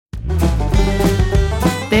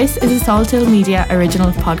This is a Salthill Media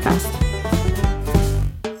original podcast.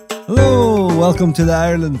 Hello, welcome to the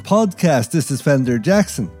Ireland podcast. This is Fender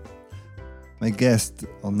Jackson. My guest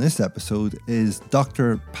on this episode is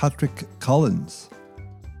Dr. Patrick Collins.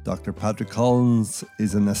 Dr. Patrick Collins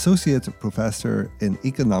is an associate professor in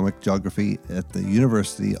economic geography at the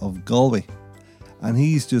University of Galway, and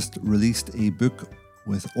he's just released a book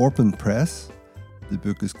with Orpin Press. The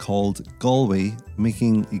book is called Galway,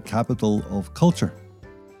 Making a Capital of Culture.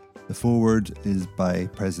 The foreword is by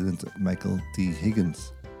President Michael D.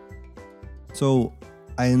 Higgins. So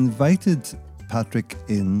I invited Patrick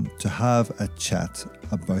in to have a chat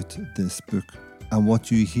about this book. And what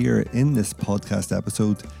you hear in this podcast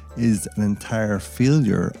episode is an entire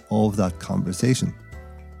failure of that conversation.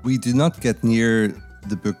 We do not get near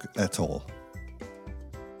the book at all.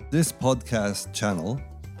 This podcast channel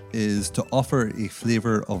is to offer a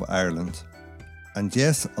flavour of Ireland. And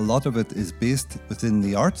yes, a lot of it is based within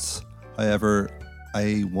the arts. However,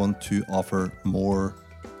 I want to offer more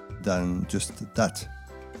than just that.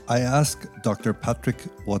 I ask Dr. Patrick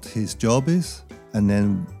what his job is, and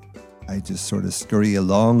then I just sort of scurry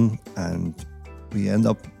along and we end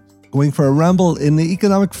up going for a ramble in the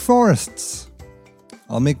economic forests.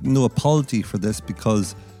 I'll make no apology for this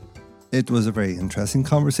because it was a very interesting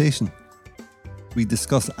conversation. We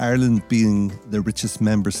discuss Ireland being the richest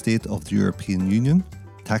member state of the European Union,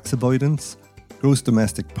 tax avoidance, gross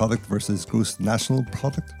domestic product versus gross national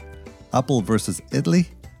product, Apple versus Italy,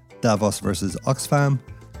 Davos versus Oxfam,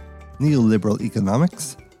 neoliberal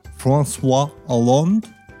economics, François Hollande,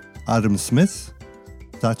 Adam Smith,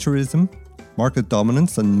 Thatcherism, market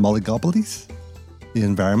dominance and oligopolies, the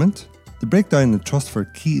environment, the breakdown in trust for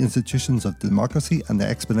key institutions of democracy and the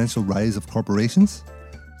exponential rise of corporations,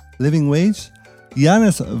 living wage,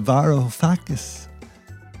 Yanis Varoufakis,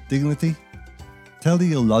 dignity,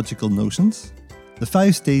 teleological notions, the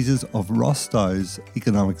 5 stages of Rostow's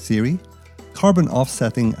economic theory, carbon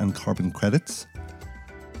offsetting and carbon credits,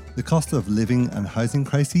 the cost of living and housing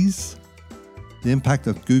crises, the impact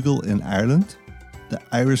of Google in Ireland, the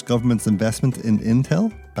Irish government's investment in Intel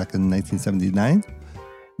back in 1979,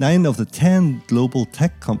 9 of the 10 global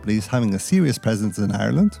tech companies having a serious presence in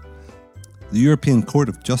Ireland, the European Court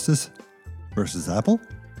of Justice versus Apple,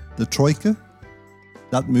 the Troika,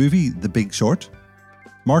 that movie The Big Short,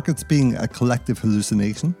 markets being a collective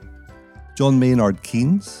hallucination, John Maynard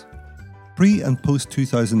Keynes, pre and post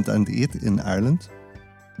 2008 in Ireland,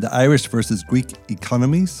 the Irish versus Greek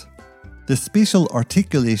economies, the spatial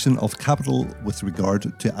articulation of capital with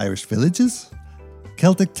regard to Irish villages,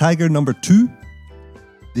 Celtic Tiger number 2,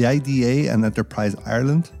 the IDA and Enterprise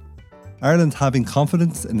Ireland, Ireland having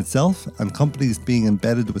confidence in itself and companies being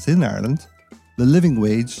embedded within Ireland, the living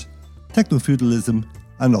wage, techno-feudalism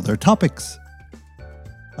and other topics.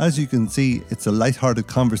 As you can see, it's a light-hearted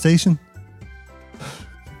conversation.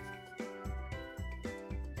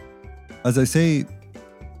 As I say,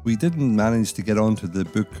 we didn't manage to get onto the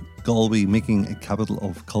book Galway, Making a Capital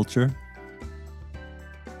of Culture,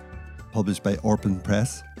 published by Orpin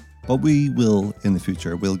Press, but we will in the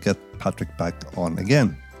future. We'll get Patrick back on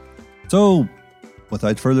again. So,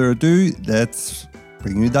 without further ado, let's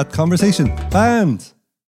bring you that conversation. Band,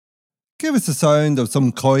 give us the sound of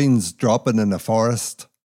some coins dropping in a forest.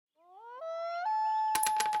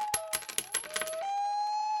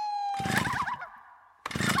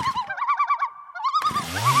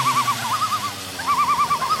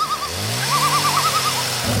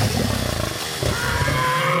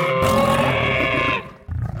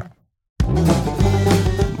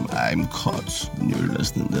 I'm Cut, and you're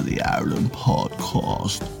listening to the Ireland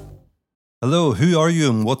podcast. Hello, who are you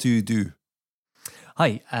and what do you do?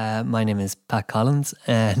 Hi, my name is Pat Collins,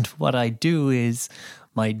 and what I do is,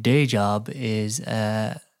 my day job is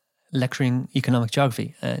lecturing economic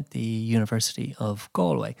geography at the University of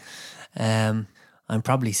Galway. I'm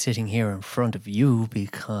probably sitting here in front of you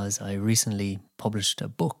because I recently published a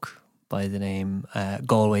book by the name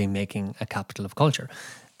Galway, Making a Capital of Culture.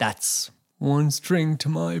 That's one string to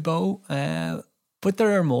my bow, but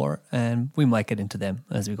there are more, and we might get into them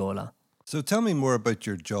as we go along. So tell me more about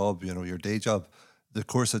your job, your day job, the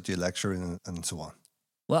course that you lecture in and so on.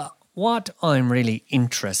 Well, what I'm really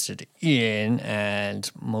interested in, and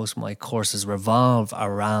most of my courses revolve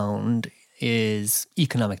around, is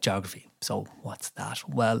economic geography. So what's that?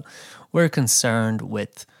 Well, we're concerned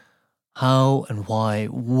with how and why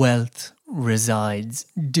wealth resides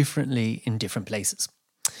differently in different places.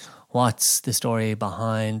 What's the story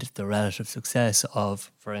behind the relative success of,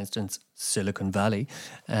 for instance, Silicon Valley?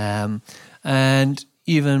 And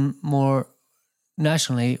even more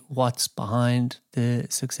nationally, what's behind the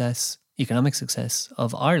success economic success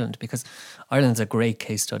of Ireland, because Ireland's a great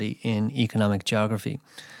case study in economic geography.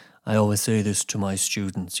 I always say this to my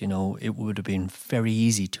students, it would have been very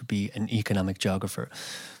easy to be an economic geographer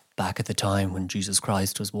back at the time when Jesus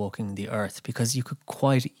Christ was walking the earth, because you could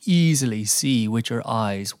quite easily see with your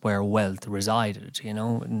eyes where wealth resided,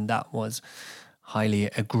 and that was highly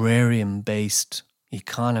agrarian-based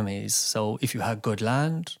economies. So if you had good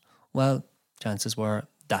land, well, chances were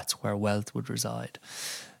that's where wealth would reside.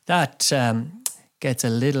 That gets a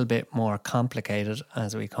little bit more complicated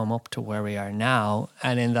as we come up to where we are now.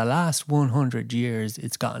 And in the last 100 years,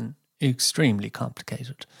 it's gotten extremely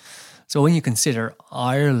complicated. So when you consider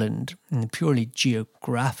Ireland in a purely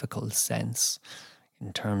geographical sense,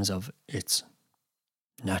 in terms of its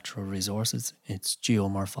natural resources, its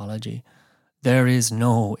geomorphology, there is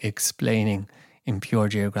no explaining in pure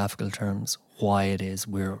geographical terms why it is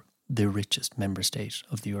we're the richest member state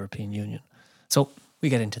of the European Union. So we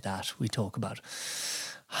get into that. We talk about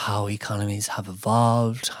how economies have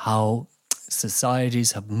evolved, how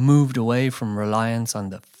societies have moved away from reliance on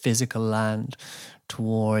the physical land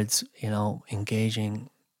towards, engaging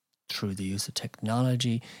through the use of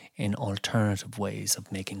technology in alternative ways of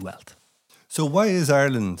making wealth. So why is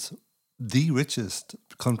Ireland the richest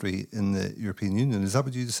country in the European Union? Is that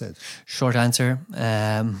what you just said? Short answer,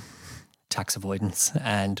 tax avoidance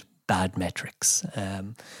and bad metrics.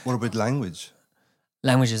 What about language?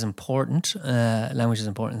 Language is important. Language is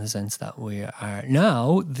important in the sense that we are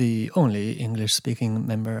now the only English-speaking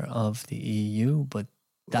member of the EU, but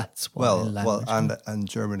that's why language. And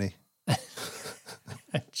Germany.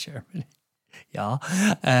 Germany, yeah.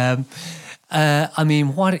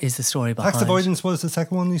 What is the story behind Tax avoidance was the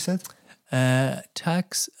second one you said?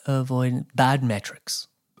 Tax avoidance, bad metrics.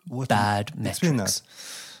 Bad explain metrics. That.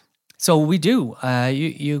 So we do.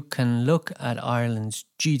 You can look at Ireland's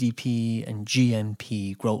GDP and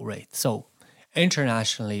GNP growth rate. So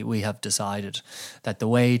internationally, we have decided that the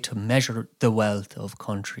way to measure the wealth of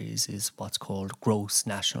countries is what's called gross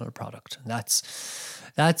national product. And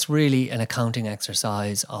that's really an accounting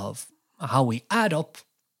exercise of how we add up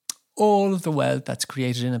all of the wealth that's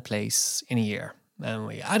created in a place in a year. And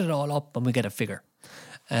we add it all up and we get a figure.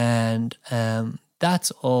 And that's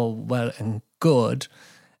all well and good.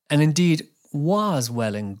 And indeed was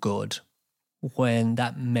well and good when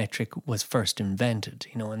that metric was first invented,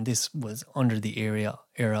 and this was under the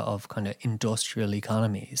era of kind of industrial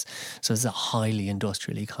economies. So it's a highly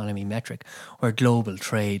industrial economy metric where global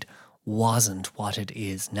trade wasn't what it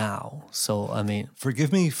is now. So,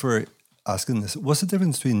 forgive me for asking this. What's the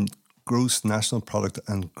difference between gross national product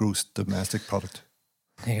and gross domestic product?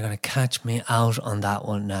 You're going to catch me out on that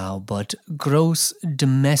one now, but gross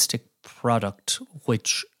domestic product,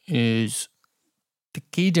 which is the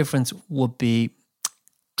key difference would be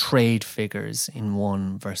trade figures in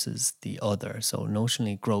one versus the other. So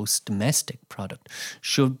notionally, gross domestic product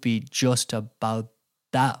should be just about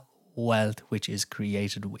that wealth which is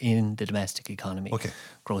created in the domestic economy. Okay.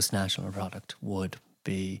 Gross national product would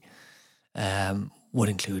be would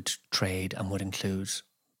include trade and would include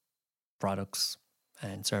products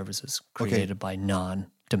and services created by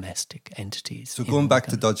non-domestic entities. So going back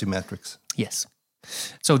to dodgy metrics. Yes.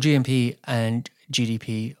 So GNP and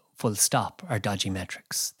GDP full stop are dodgy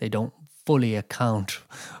metrics. They don't fully account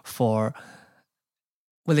for,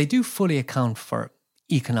 they do fully account for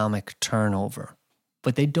economic turnover,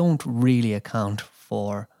 but they don't really account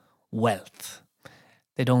for wealth.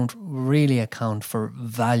 They don't really account for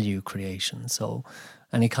value creation. So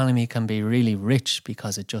an economy can be really rich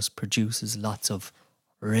because it just produces lots of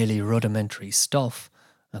really rudimentary stuff,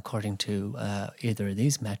 according to either of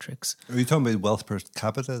these metrics. Are you talking about wealth per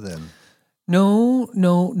capita then? No.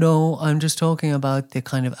 I'm just talking about the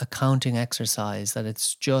kind of accounting exercise that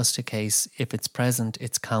it's just a case, if it's present,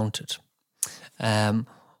 it's counted.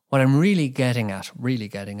 What I'm really getting at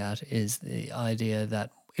is the idea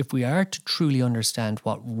that if we are to truly understand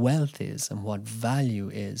what wealth is and what value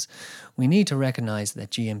is, we need to recognize that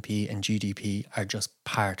GNP and GDP are just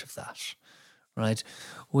part of that, right?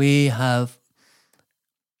 We have...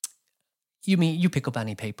 You pick up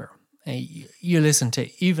any paper, you listen to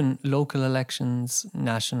even local elections,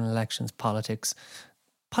 national elections, politics.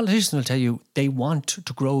 Politicians will tell you they want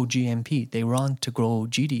to grow GNP, they want to grow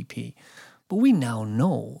GDP. But we now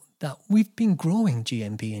know that we've been growing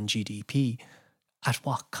GNP and GDP at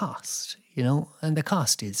what cost, and the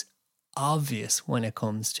cost is obvious when it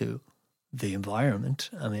comes to the environment.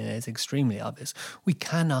 It's extremely obvious. We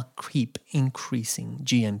cannot keep increasing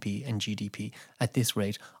GNP and GDP at this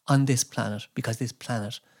rate on this planet because this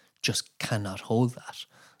planet just cannot hold that.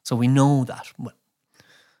 So we know that.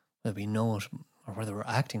 Whether we know it or whether we're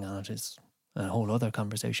acting on it is a whole other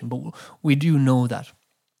conversation. But we do know that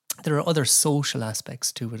there are other social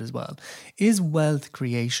aspects to it as well. Is wealth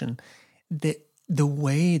creation the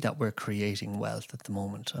way that we're creating wealth at the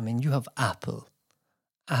moment? I mean, you have Apple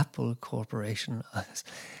Corporation,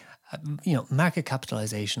 market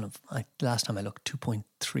capitalization of, last time I looked,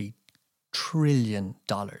 $2.3 trillion.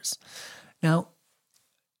 Now,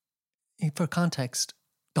 for context,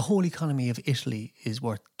 the whole economy of Italy is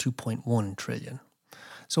worth 2.1 trillion.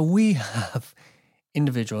 So we have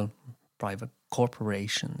individual private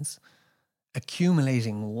corporations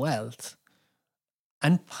accumulating wealth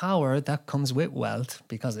and power that comes with wealth,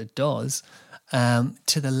 because it does,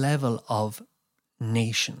 to the level of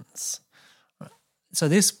nations. So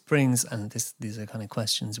this brings, and these are kind of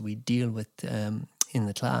questions we deal with in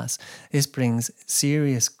the class, this brings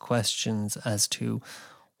serious questions as to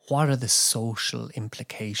what are the social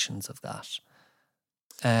implications of that.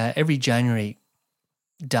 Every January,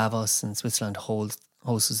 Davos in Switzerland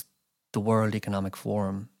hosts the World Economic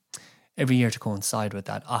Forum. Every year to coincide with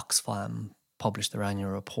that, Oxfam publish their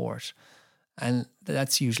annual report. And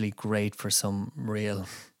that's usually great for some real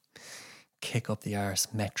kick up the arse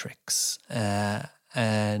metrics.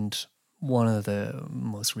 And one of the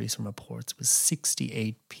most recent reports was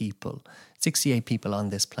 68 people on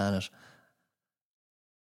this planet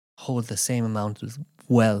hold the same amount of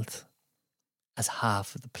wealth as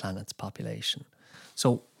half of the planet's population.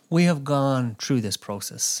 So we have gone through this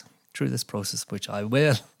process, which I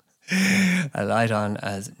will light on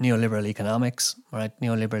as neoliberal economics, right?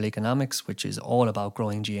 Neoliberal economics, which is all about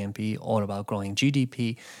growing GNP, all about growing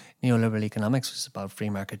GDP. Neoliberal economics is about free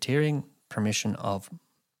marketeering, permission of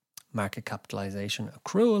market capitalization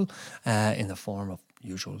accrual in the form of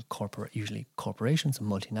usually corporations and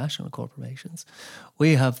multinational corporations.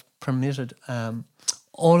 We have permitted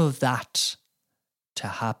all of that to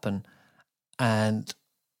happen, and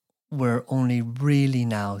we're only really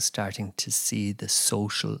now starting to see the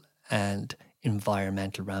social and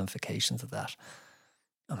environmental ramifications of that.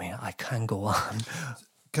 I mean, I can go on.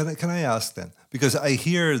 Can I ask then? Because I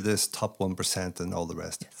hear this top 1% and all the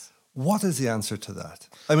rest. Yes. What is the answer to that?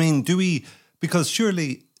 I mean, because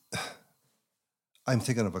surely, I'm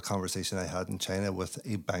thinking of a conversation I had in China with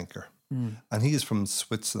a banker, and he is from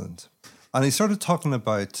Switzerland. And he started talking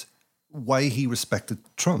about why he respected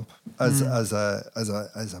Trump as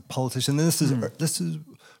a politician. And this is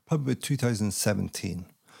probably 2017.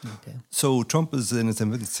 Okay. So Trump is in his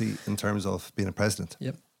infancy in terms of being a president.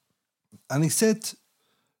 Yep. And he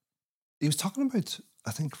was talking about,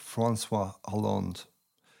 I think, Francois Hollande.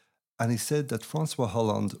 And he said that Francois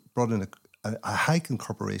Hollande brought in a hike in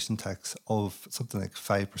corporation tax of something like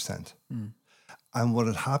 5%. And what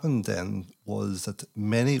had happened then was that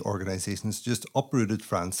many organizations just uprooted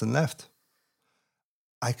France and left.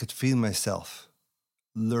 I could feel myself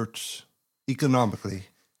lurch economically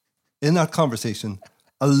in that conversation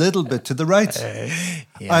a little bit to the right.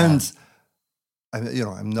 And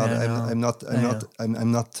I'm not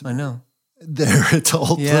there at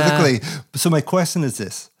all politically. So my question is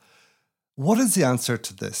this: what is the answer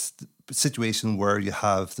to this situation where you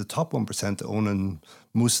have the top 1% owning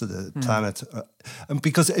most of the planet? And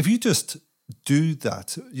because if you just do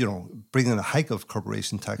that, bring in a hike of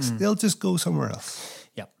corporation tax, they'll just go somewhere else.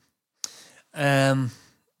 Yeah.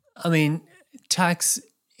 I mean, tax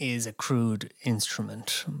is a crude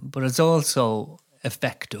instrument, but it's also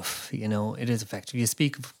effective. It is effective. You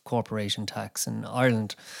speak of corporation tax, and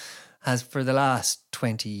Ireland has for the last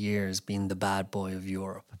 20 years been the bad boy of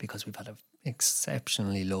Europe because we've had an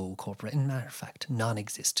exceptionally low matter of fact,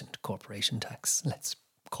 non-existent corporation tax. Let's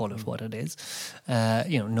call it what it is.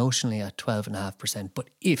 Notionally at 12.5%, but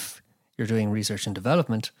if you're doing research and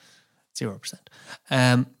development, 0%.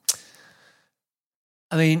 I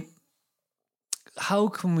mean, how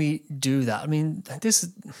can we do that? I mean,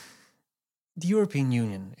 the European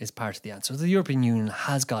Union is part of the answer. The European Union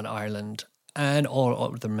has got Ireland and all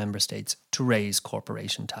other member states to raise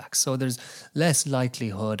corporation tax. So there's less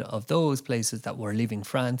likelihood of those places that were leaving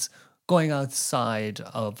France going outside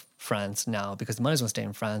of France now, because they might as well stay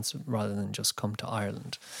in France rather than just come to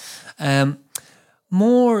Ireland.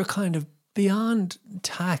 More kind of beyond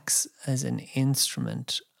tax as an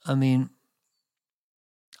instrument, I mean,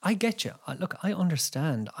 I get you. Look, I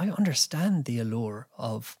understand the allure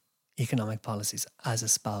of economic policies as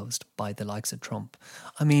espoused by the likes of Trump.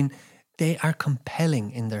 I mean, they are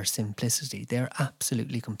compelling in their simplicity. They are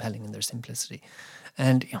absolutely compelling in their simplicity.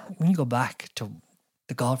 And when you go back to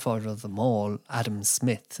the godfather of them all, Adam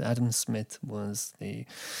Smith. Adam Smith was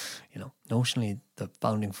notionally the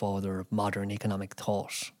founding father of modern economic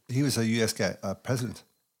thought. He was a US president.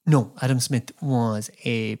 No, Adam Smith was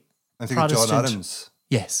a I think Protestant. John Adams.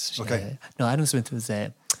 Yes. Okay. No, Adam Smith was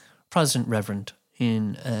a Protestant reverend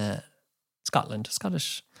in Scotland,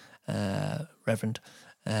 Scottish reverend,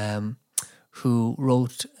 who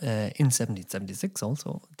wrote in 1776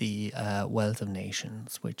 also the Wealth of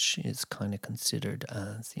Nations, which is kind of considered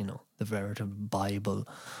as, the veritable Bible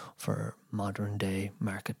for modern day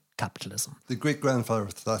market capitalism. The great-grandfather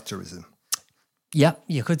of Thatcherism. Yeah,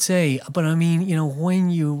 you could say. But I mean, when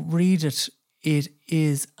you read it, it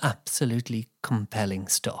is absolutely compelling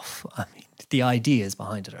stuff. I mean, the ideas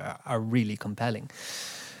behind it are really compelling.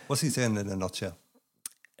 What's he saying in a nutshell?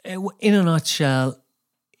 In a nutshell,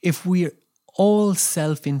 if we're all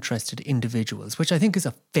self-interested individuals, which I think is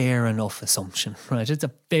a fair enough assumption, right? It's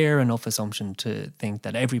a fair enough assumption to think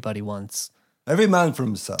that everybody wants... Every man for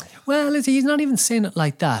himself. Well, he's not even saying it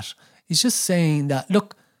like that. He's just saying that,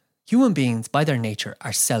 look, human beings, by their nature,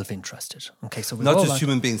 are self-interested. Okay, so not just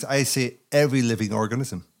human beings. I say every living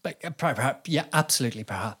organism. Perhaps, yeah, absolutely,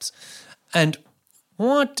 perhaps. And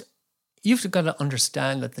what you've got to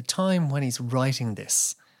understand at the time when he's writing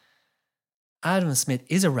this, Adam Smith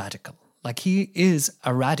is a radical. Like, he is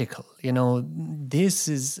a radical. This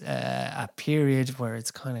is a period where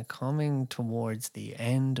it's kind of coming towards the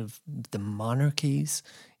end of the monarchies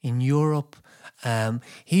in Europe.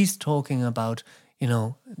 He's talking about,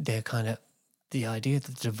 the idea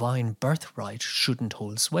that the divine birthright shouldn't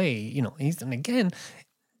hold sway. And again,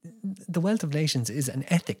 the Wealth of Nations is an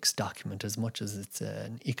ethics document as much as it's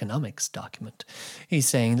an economics document. He's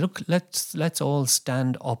saying, look, let's all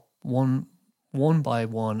stand up one by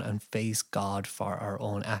one and face God for our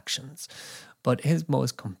own actions. But his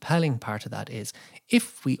most compelling part of that is,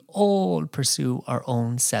 if we all pursue our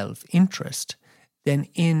own self-interest, then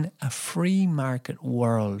in a free market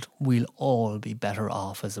world, we'll all be better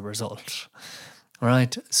off as a result.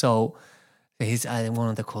 Right? So one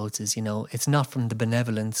of the quotes is, it's not from the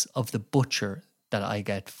benevolence of the butcher that I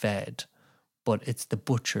get fed, but it's the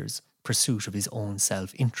butcher's pursuit of his own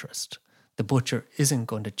self-interest. The butcher isn't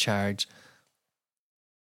going to charge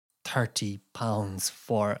 £30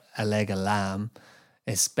 for a leg of lamb,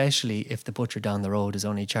 especially if the butcher down the road is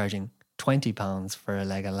only charging £20 for a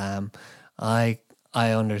leg of lamb. I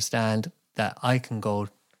understand that I can go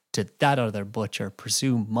to that other butcher,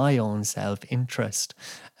 pursue my own self-interest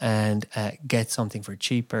and get something for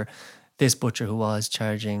cheaper. This butcher who was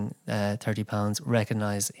charging £30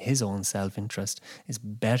 recognised his own self-interest is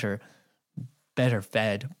better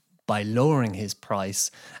fed by lowering his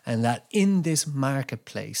price, and that in this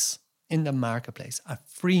marketplace, a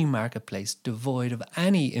free marketplace devoid of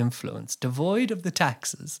any influence, devoid of the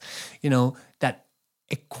taxes, that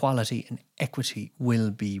equality and equity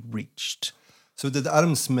will be reached. So did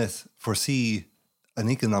Adam Smith foresee an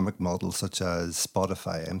economic model such as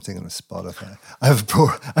Spotify? I'm thinking of Spotify. I have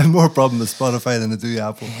more problem with Spotify than I do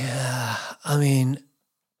Apple. Yeah, I mean,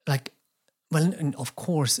 of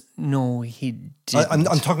course, no, he didn't.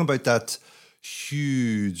 I'm talking about that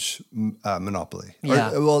huge monopoly.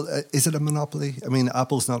 Yeah. Is it a monopoly? I mean,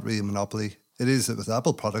 Apple's not really a monopoly. It is with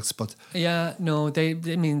Apple products, but... Yeah, no, they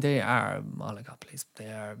are oligopolies. They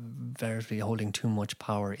are very holding too much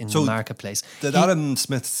power in the marketplace. Did Adam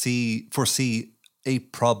Smith foresee a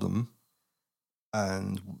problem,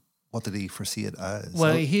 and what did he foresee it as?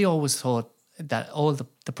 Well, he always thought that all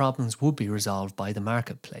the problems would be resolved by the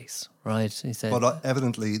marketplace, right? He said, but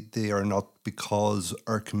evidently they are not, because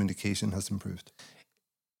our communication has improved.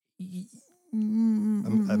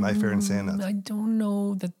 Am I fair in saying that? I don't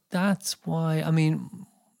know that's why. I mean,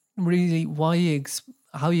 really,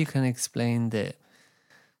 how you can explain the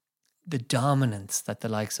dominance that the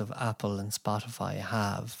likes of Apple and Spotify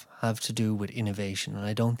have to do with innovation, and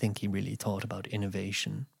I don't think he really thought about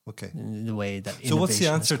innovation. Okay. In the way that. So what's the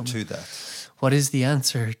answer to that? What is the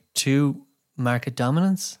answer to market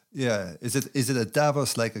dominance? Yeah, is it a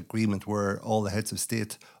Davos-like agreement where all the heads of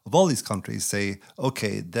state of all these countries say,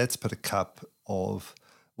 okay, let's put a cap of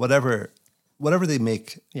whatever they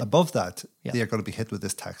make above that, they are going to be hit with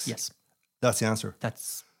this tax? Yes. That's the answer.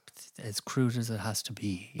 That's as crude as it has to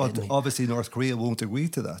be. But obviously North Korea won't agree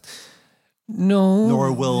to that. No.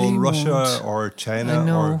 Nor will Russia won't. Or China.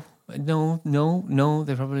 No,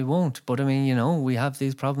 they probably won't. But I mean, we have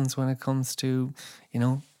these problems when it comes to,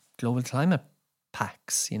 global climate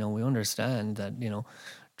pacts. We understand that,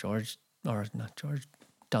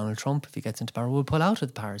 Donald Trump, if he gets into power, will pull out of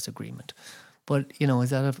the Paris Agreement. But, is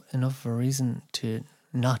that enough of a reason to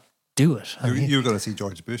not do it? You're going to see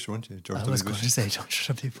George Bush, weren't you? I was going to say George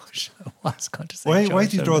W. Bush. Why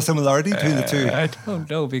do you draw a similarity between the two? I don't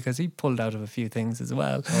know, because he pulled out of a few things as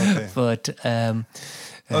well. Okay. But...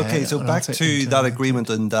 okay, so back to that agreement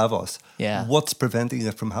in Davos. Yeah. What's preventing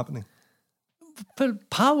it from happening? But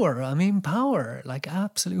power, I mean, power, like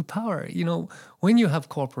absolute power. You know, when you have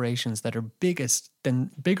corporations that are bigger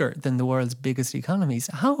than the world's biggest economies,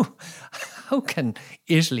 how can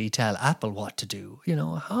Italy tell Apple what to do? You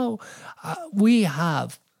know, how we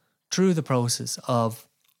have, through the process of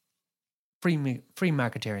free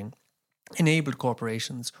marketeering, enabled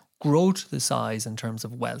corporations grow to the size in terms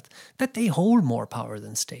of wealth that they hold more power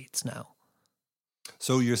than states now.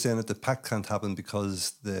 So you're saying that the pact can't happen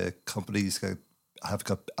because the companies have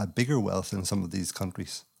got a bigger wealth in some of these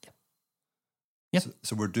countries. Yep.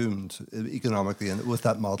 So we're doomed economically and with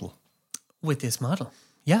that model. With this model,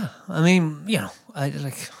 yeah. I mean, you know,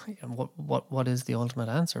 what is the ultimate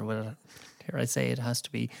answer? Well, here I say it has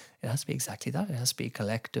to be exactly that. It has to be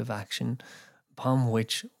collective action upon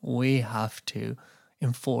which we have to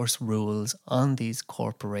enforce rules on these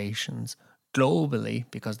corporations globally,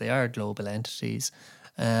 because they are global entities.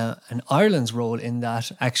 And Ireland's role in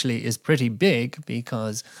that actually is pretty big,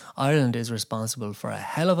 because Ireland is responsible for a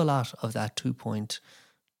hell of a lot of that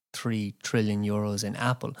 2.3 trillion euros in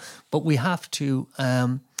Apple. But we have to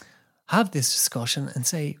have this discussion and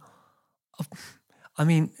say, I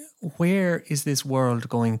mean, where is this world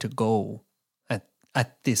going to go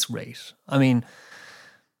at this rate? I mean,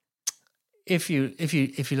 if you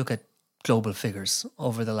look at global figures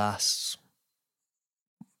over the last,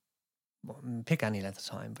 pick any length of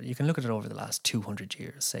time, but you can look at it over the last 200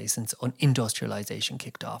 years, say, since industrialization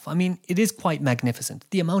kicked off. I mean, it is quite magnificent.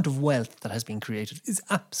 The amount of wealth that has been created is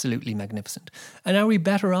absolutely magnificent. And are we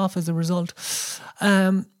better off as a result?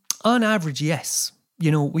 On average, yes.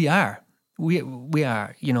 You know, we are. We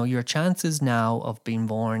are. You know, your chances now of being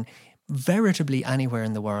born veritably anywhere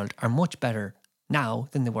in the world are much better now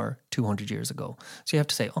than they were 200 years ago. So you have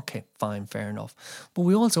to say, okay, fine, fair enough. But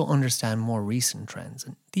we also understand more recent trends,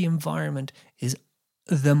 and the environment is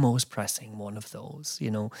the most pressing one of those.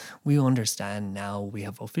 You know, we understand now, we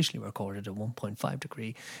have officially recorded a 1.5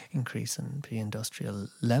 degree increase in pre-industrial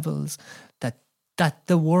levels, that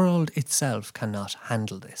the world itself cannot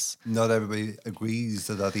handle this. Not everybody agrees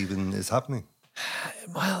that even is happening.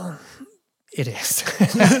 Well, it is.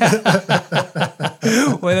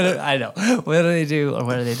 Whether they do or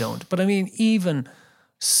whether they don't. But I mean, even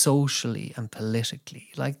socially and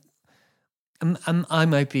politically, like, I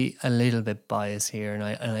might be a little bit biased here, and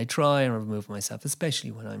I try and remove myself,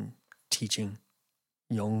 especially when I'm teaching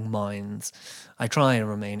young minds. I try and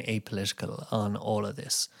remain apolitical on all of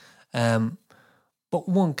this. But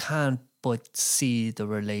one can't but see the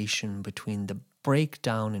relation between the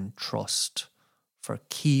breakdown in trust for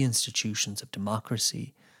key institutions of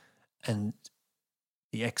democracy and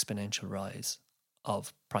the exponential rise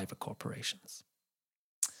of private corporations.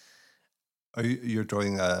 You're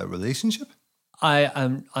drawing a relationship?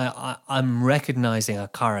 I'm recognizing a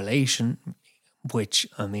correlation, which,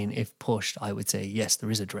 I mean, if pushed, I would say, yes,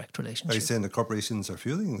 there is a direct relationship. Are you saying the corporations are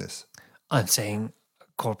fueling this? I'm saying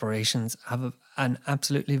corporations have an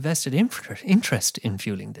absolutely vested interest in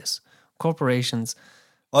fueling this. Corporations...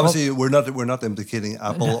 Obviously, we're not implicating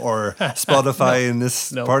Apple or Spotify in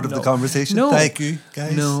this part of the conversation. No. Thank you,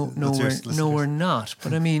 guys. We're not.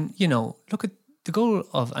 But I mean, you know, look at the goal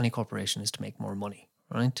of any corporation is to make more money,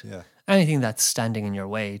 right? Yeah. Anything that's standing in your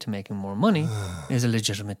way to making more money is a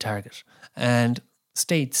legitimate target. And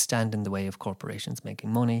states stand in the way of corporations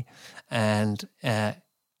making money. And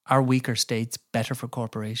are weaker states better for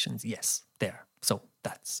corporations? Yes, they are. So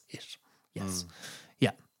that's it. Yes.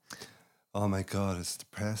 Yeah. Oh my God, it's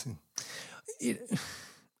depressing. It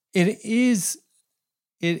is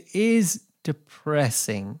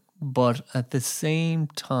depressing, but at the same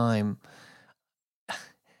time,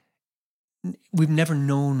 we've never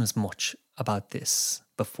known as much about this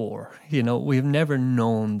before. You know, we've never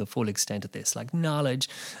known the full extent of this. Like, knowledge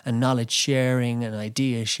and knowledge sharing and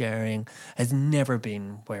idea sharing has never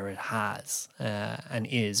been where it has and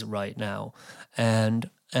is right now. And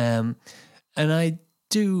I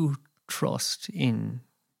do trust in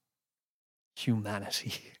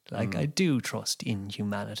humanity. Like, I do trust in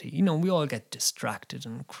humanity. You know, we all get distracted,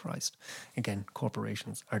 and Christ, again,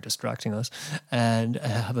 corporations are distracting us and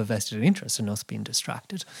have a vested interest in us being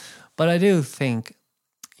distracted. But I do think,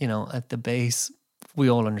 you know, at the base, we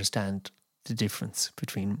all understand the difference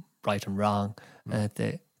between right and wrong. And at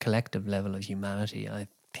the collective level of humanity, I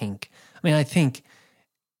think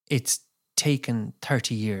it's taken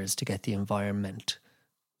 30 years to get the environment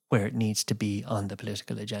where it needs to be on the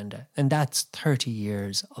political agenda. And that's 30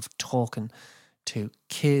 years of talking to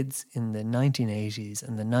kids in the 1980s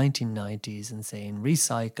and the 1990s and saying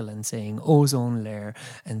recycle and saying ozone layer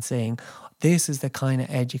and saying this is the kind of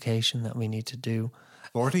education that we need to do.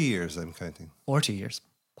 40 years, I'm counting. 40 years,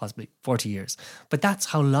 possibly 40 years. But that's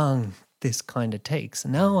how long this kind of takes.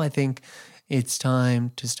 And now I think it's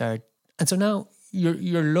time to start. And so now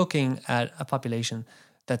you're looking at a population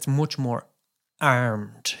that's much more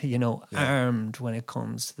armed, armed when it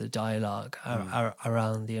comes to the dialogue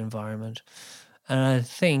around the environment. And I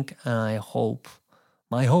think, and I hope,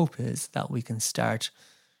 my hope is that we can start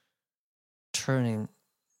turning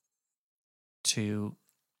to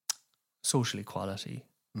social equality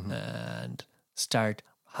and start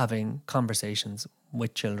having conversations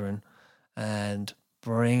with children and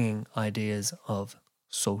bringing ideas of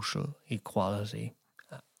social equality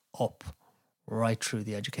up right through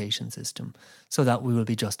the education system so that we will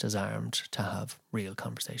be just as armed to have real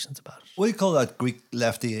conversations about it. What do you call that Greek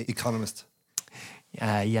lefty economist?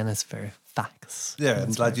 Yanis Varoufakis. Yeah,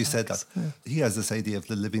 I'm glad you said that. Yeah. He has this idea of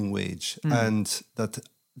the living wage and that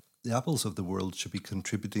the apples of the world should be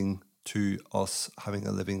contributing to us having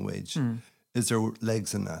a living wage. Is there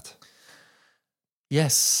legs in that?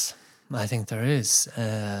 Yes, I think there is.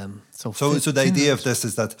 So the idea of this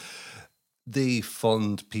is that they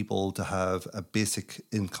fund people to have a basic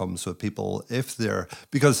income. So people,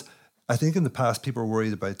 because I think in the past people were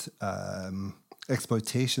worried about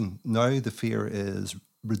exploitation. Now the fear is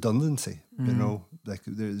redundancy. Like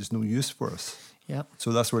there's no use for us. Yeah.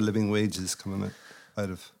 So that's where living wage is coming out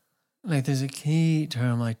of. Like there's a key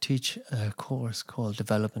term. I teach a course called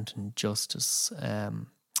Development and Justice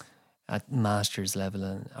at master's level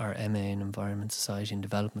or MA in Environment, Society and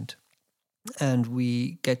Development. And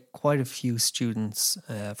we get quite a few students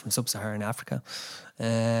from Sub-Saharan Africa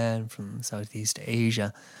and from Southeast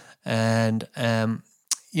Asia. And,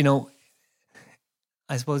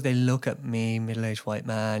 I suppose they look at me, middle-aged white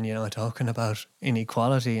man, talking about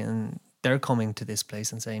inequality, and they're coming to this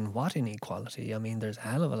place and saying, what inequality? I mean, there's a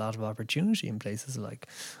hell of a lot of opportunity in places like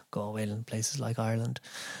Galway and places like Ireland.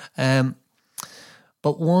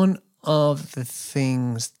 But one of the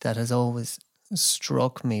things that has always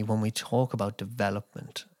struck me when we talk about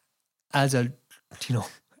development as a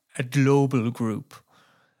global group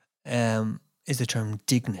is the term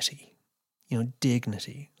dignity.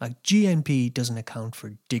 Dignity. Like GNP doesn't account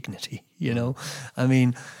for dignity, I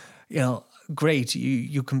mean, great,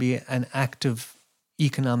 you can be an active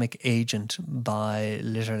economic agent by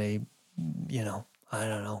literally,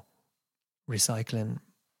 recycling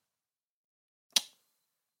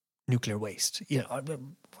nuclear waste,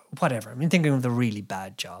 whatever. I mean, thinking of the really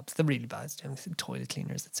bad jobs, toilet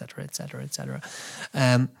cleaners, etc., etc., etc.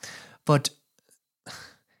 But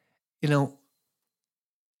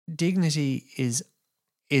dignity is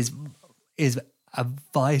a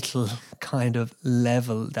vital kind of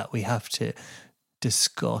level that we have to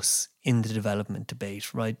discuss in the development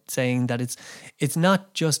debate, right? Saying that it's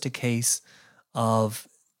not just a case of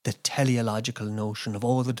the teleological notion of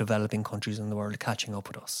all the developing countries in the world catching up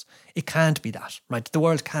with us. It can't be that, right? The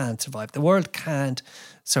world can't survive. The world can't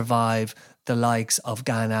survive the likes of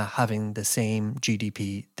Ghana having the same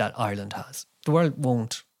GDP that Ireland has. The world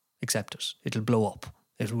won't accept it. It'll blow up.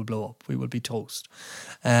 It will blow up. We will be toast.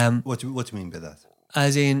 What do you mean by that?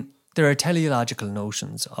 As in, there are teleological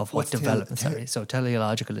notions of what development. So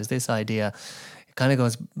teleological is this idea. It kind of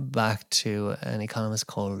goes back to an economist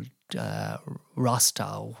called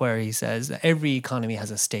Rostow, where he says that every economy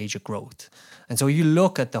has a stage of growth. And so you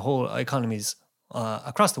look at the whole economies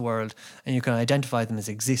across the world and you can identify them as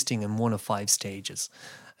existing in one of 5 stages.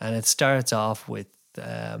 And it starts off with,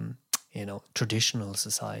 traditional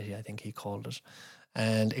society, I think he called it.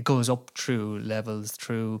 And it goes up through levels,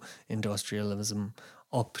 through industrialism,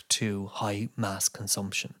 up to high mass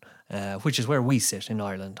consumption, which is where we sit in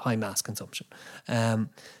Ireland, high mass consumption.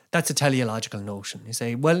 That's a teleological notion. You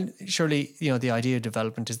say, well, surely, the idea of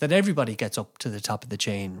development is that everybody gets up to the top of the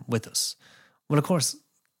chain with us. Well, of course,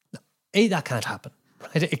 that can't happen.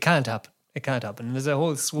 Right? It can't happen. It can't happen. And there's a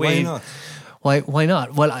whole sway. Why not? Why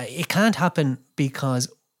not? Well, it can't happen because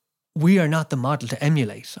we are not the model to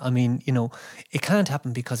emulate. I mean, it can't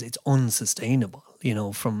happen because it's unsustainable,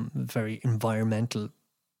 from a very environmental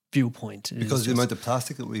viewpoint. Because the amount of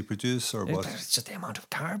plastic that we produce, or what? It's just the amount of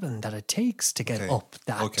carbon that it takes to get up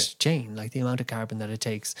that chain. Like the amount of carbon that it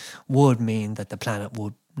takes would mean that the planet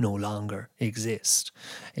would no longer exist.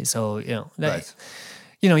 So, right.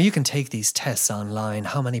 You can take these tests online.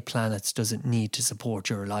 How many planets does it need to support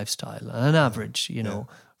your lifestyle? On average,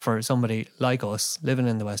 for somebody like us living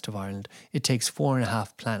in the west of Ireland, it takes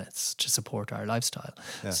 4.5 planets to support our lifestyle.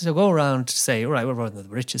 Yeah. So go around to say, all right, we're one of the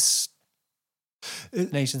richest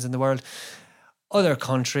nations in the world. Other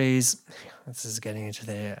countries, this is getting into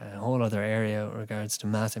a whole other area with regards to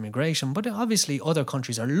mass immigration, but obviously other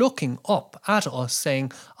countries are looking up at us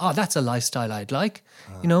saying, oh, that's a lifestyle I'd like.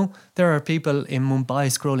 You know, there are people in Mumbai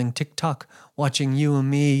scrolling TikTok, watching you and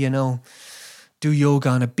me, you know, do yoga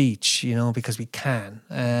on a beach, you know, because we can,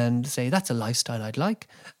 and say that's a lifestyle I'd like.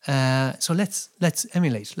 So let's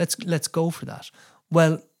emulate. Let's go for that.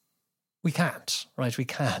 Well, we can't, right? We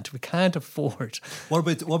can't afford. What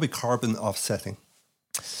about carbon offsetting?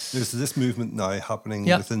 There's this movement now happening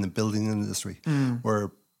within the building industry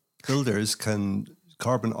where builders can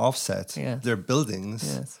carbon offset their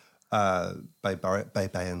buildings by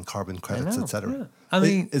buying carbon credits, etc. Yeah. I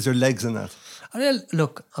mean, is there legs in that?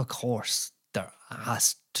 Look, of course, there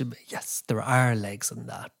has to be. Yes, there are legs in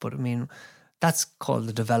that. But I mean, that's called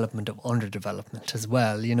the development of underdevelopment as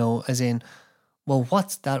well, you know, as in, well,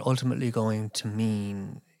 what's that ultimately going to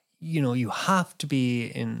mean? You know, you have to be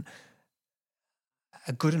in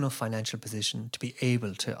a good enough financial position to be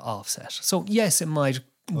able to offset. So yes, it might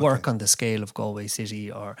work on the scale of Galway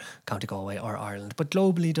City or County Galway or Ireland, but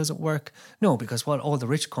globally does it work? No, because what all the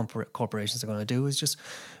rich corporations are going to do is just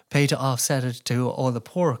pay to offset it to all the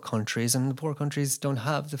poor countries, and the poor countries don't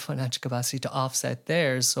have the financial capacity to offset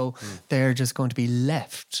theirs, so they're just going to be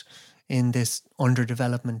left in this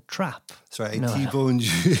underdevelopment trap. Sorry, I T-boned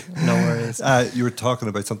you. No worries. You were talking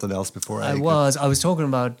about something else before. I was talking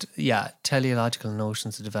about, teleological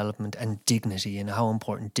notions of development and dignity, and how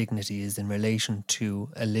important dignity is in relation to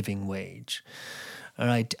a living wage. All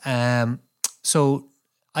right. So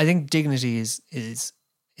I think dignity is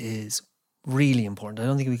really important. I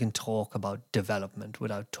don't think we can talk about development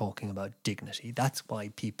without talking about dignity. That's why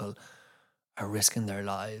people are risking their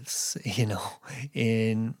lives, you know,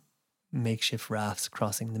 in makeshift rafts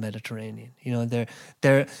crossing the Mediterranean. You know,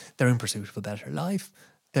 they're in pursuit of a better life.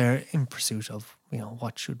 They're in pursuit of, you know,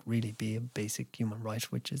 what should really be a basic human right,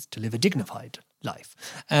 which is to live a dignified life.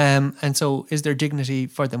 And so is there dignity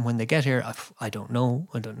for them when they get here? I don't know.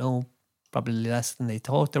 Probably less than they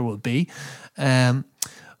thought there would be.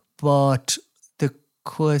 But the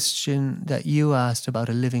question that you asked about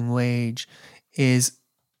a living wage is,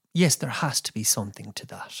 yes, there has to be something to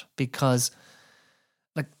that, because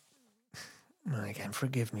again,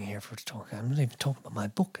 forgive me here for talking. I'm not even talking about my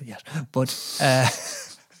book yet, but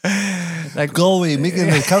like Galway, making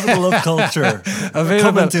the capital of culture. We're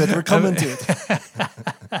coming to it.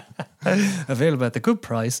 Available at the good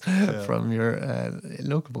price from your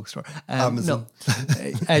local bookstore. Amazon.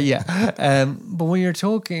 But when you're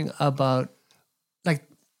talking about like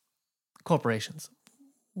corporations,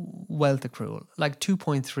 wealth accrual, like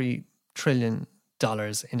 $2.3 trillion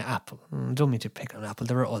in Apple. Don't mean to pick on Apple.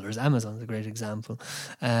 There are others. Amazon's a great example.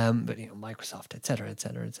 But you know, Microsoft,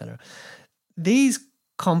 etc. These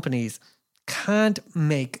companies can't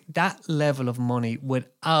make that level of money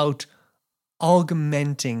without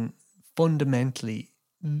augmenting fundamentally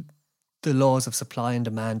the laws of supply and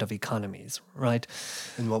demand of economies, right?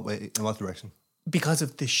 In what way? In what direction? Because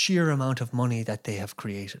of the sheer amount of money that they have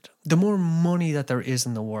created. The more money that there is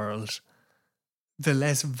in the world, the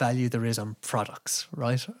less value there is on products,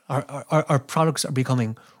 right? Our products are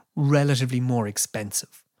becoming relatively more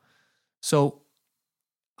expensive. So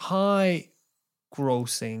high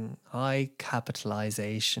grossing, high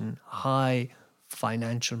capitalization, high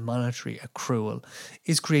financial monetary accrual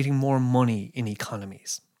is creating more money in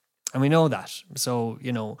economies. And we know that. So,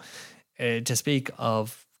 you know, to speak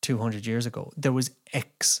of 200 years ago, there was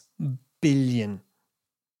X billion,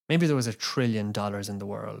 maybe there was $1 trillion in the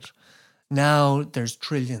world. Now there's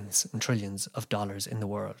trillions and trillions of dollars in the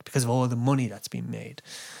world because of all the money that's been made.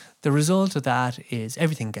 The result of that is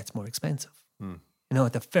everything gets more expensive. You know,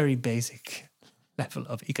 at the very basic level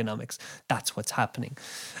of economics, that's what's happening.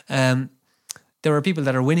 There are people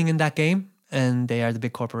that are winning in that game, and they are the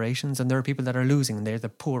big corporations, and there are people that are losing, and they're the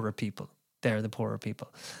poorer people. They're the poorer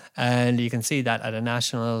people. And you can see that at a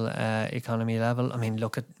national economy level. I mean,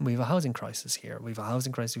 we have a housing crisis here. We have a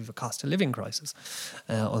housing crisis, we have a cost of living crisis,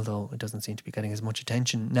 although it doesn't seem to be getting as much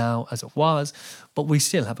attention now as it was. But we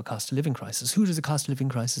still have a cost of living crisis. Who does the cost of living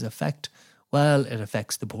crisis affect? Well, it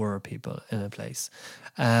affects the poorer people in a place.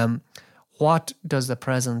 What does the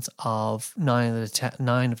presence of 9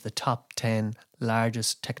 of the top 10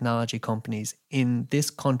 largest technology companies in this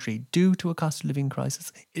country do to a cost of living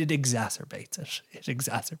crisis? It exacerbates it.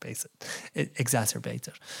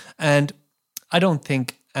 And I don't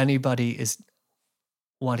think anybody is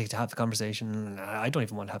wanting to have the conversation. I don't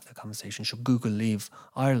even want to have the conversation. Should Google leave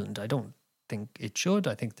Ireland? I don't think it should.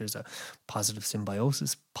 I think there's a positive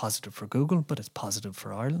symbiosis, positive for Google, but it's positive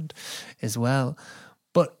for Ireland as well.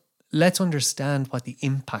 But let's understand what the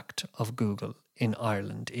impact of Google in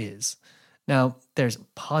Ireland is. Now, there's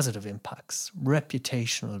positive impacts,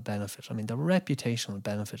 reputational benefit. I mean, the reputational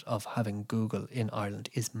benefit of having Google in Ireland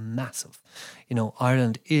is massive. You know,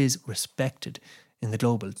 Ireland is respected in the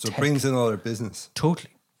global So tech. it brings in all their business.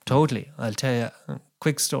 Totally. I'll tell you a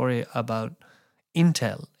quick story about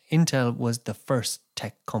Intel. Intel was the first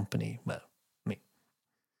tech company,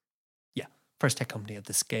 first tech company of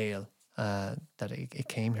the scale that it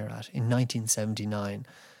came here at in 1979.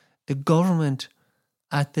 The government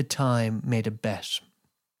at the time made a bet,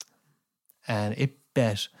 and it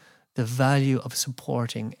bet the value of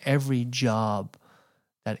supporting every job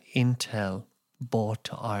that Intel brought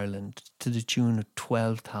to Ireland to the tune of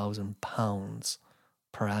 £12,000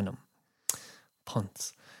 per annum.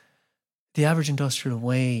 Punts. The average industrial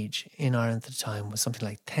wage in Ireland at the time was something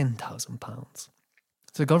like £10,000.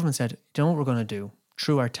 So the government said, you know what we're going to do?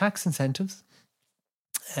 Through our tax incentives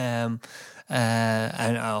and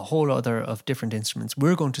a whole other of different instruments,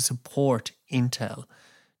 we're going to support Intel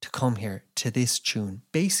to come here to this tune,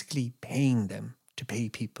 basically paying them to pay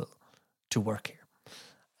people to work here.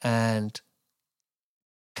 And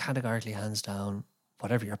categorically, hands down,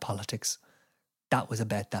 whatever your politics, that was a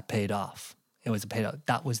bet that paid off. It was a paid off.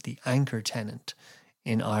 That was the anchor tenant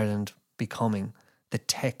in Ireland becoming the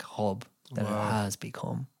tech hub that it has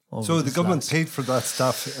become. So the government paid for that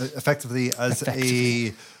stuff effectively as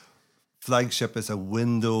a flagship, as a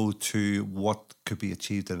window to what could be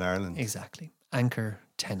achieved in Ireland. Exactly. Anchor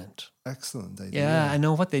tenant. Excellent idea. Yeah, I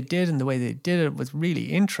know what they did, and the way they did it was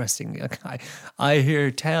really interesting. I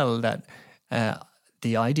hear tell that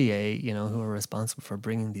the IDA, you know, who are responsible for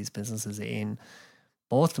bringing these businesses in,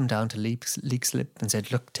 bought them down to Leixlip and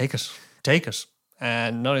said, look, take it.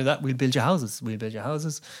 And not only that, we'll build you houses,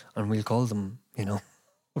 and we'll call them, you know,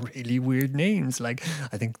 really weird names. Like,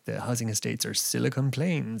 I think the housing estates are Silicon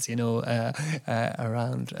Plains, you know,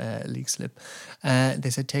 around Leixlip. They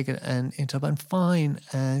said, take it, and Intel went, fine.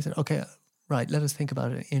 And he said, okay, right, let us think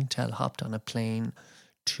about it. Intel hopped on a plane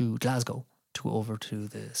to Glasgow over to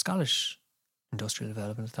the Scottish Industrial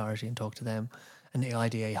Development Authority and talked to them. And the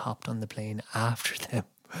IDA hopped on the plane after them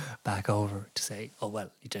back over to say, oh,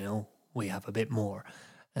 well, you don't know, we have a bit more.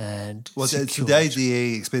 And well, so the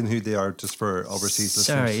IDA, explain who they are just for overseas listeners.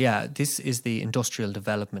 Sorry, yeah, this is the Industrial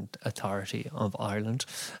Development Authority of Ireland,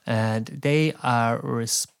 and they are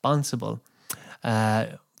responsible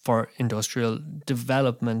for industrial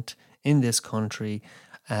development in this country.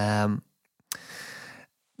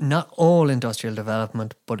 Not all industrial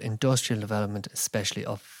development, but industrial development, especially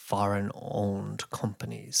of foreign-owned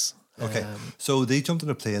companies. Okay, so they jumped on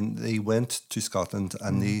a plane, they went to Scotland,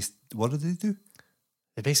 and what did they do?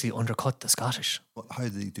 They basically undercut the Scottish. How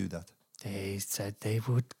did they do that? They said they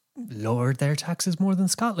would lower their taxes more than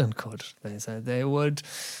Scotland could. They said they would.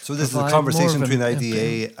 So this is a conversation between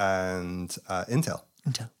IDA and Intel.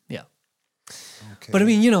 Intel, yeah. Okay. But I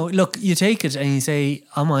mean, you know, look, you take it and you say,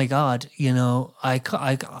 oh my God, you know, I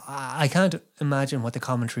can't imagine what the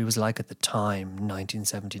commentary was like at the time,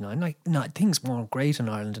 1979. Like, no, things weren't great in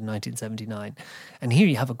Ireland in 1979. And here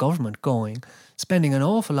you have a government spending an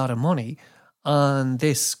awful lot of money on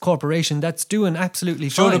this corporation that's doing absolutely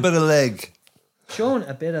fine. Showing a bit of leg. Showing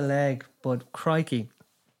a bit of leg, but crikey.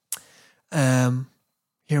 Here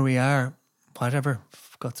we are, whatever,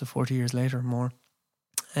 guts of 40 years later, more.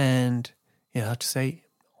 And you have to say,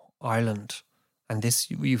 Ireland, and this,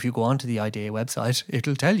 if you go onto the IDA website,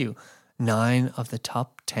 it'll tell you 9 of the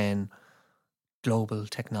top 10 global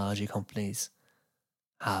technology companies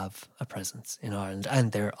have a presence in Ireland,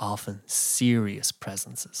 and they're often serious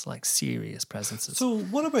presences. So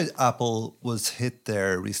what about Apple was hit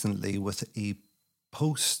there recently with a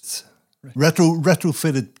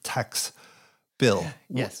retrofitted tax bill?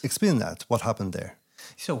 Yes. Explain that. What happened there?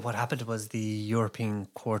 So what happened was the European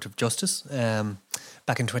Court of Justice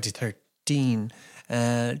back in 2013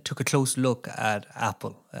 took a close look at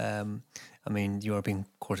Apple. I mean, the European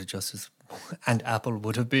Court of Justice and Apple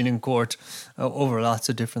would have been in court over lots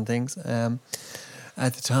of different things at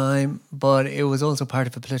the time, but it was also part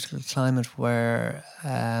of a political climate where,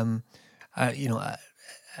 you know,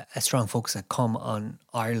 a strong focus had come on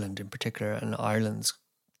Ireland in particular and Ireland's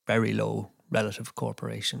very low relative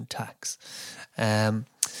corporation tax.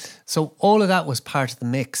 So all of that was part of the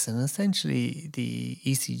mix, and essentially the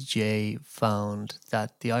ECJ found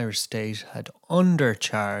that the Irish state had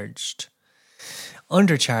undercharged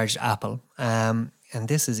Apple, and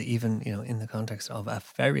this is even, you know, in the context of a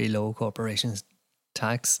very low corporations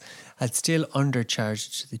tax, had still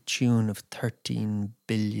undercharged to the tune of 13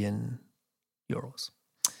 billion euros.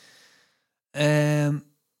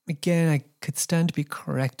 Again, I could stand to be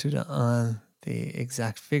corrected on the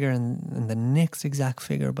exact figure and the next exact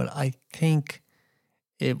figure, but I think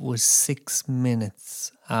it was 6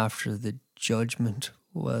 minutes after the judgment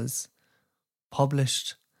was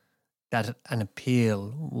published that an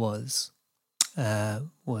appeal was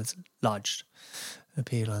lodged.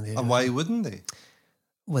 Appeal on the And why wouldn't they?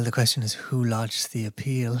 Well, the question is who lodged the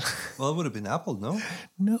appeal? Well, it would have been Apple, no?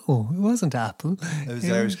 No, it wasn't Apple. It was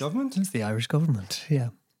the Irish government? It was the Irish government, yeah.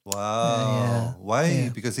 Wow. Yeah. Why? Yeah.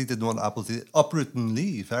 Because he didn't want Apple to uproot and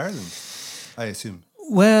leave Ireland, I assume.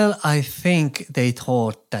 Well, I think they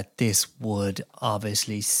thought that this would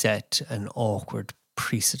obviously set an awkward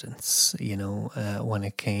precedence, when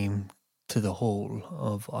it came to the whole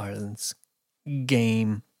of Ireland's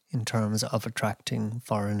game in terms of attracting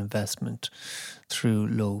foreign investment through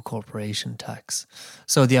low corporation tax.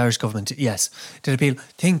 So the Irish government, yes, did appeal.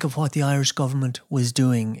 Think of what the Irish government was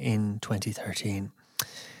doing in 2013.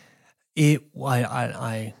 I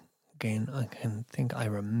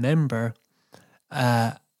remember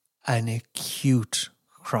an acute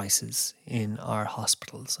crisis in our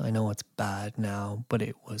hospitals. I know it's bad now, but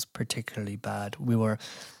it was particularly bad. We were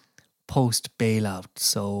post bailout,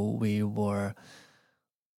 so we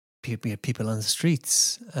had people on the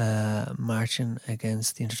streets marching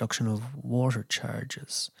against the introduction of water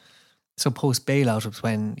charges. So post bailout was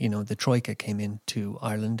when the Troika came into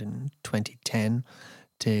Ireland in 2010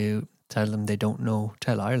 to tell them they don't know,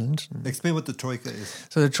 tell Ireland. Explain what the Troika is.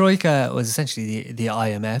 So the Troika was essentially the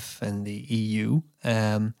IMF and the EU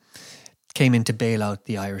came in to bail out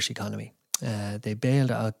the Irish economy. They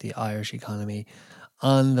bailed out the Irish economy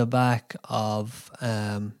on the back of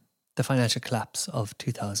the financial collapse of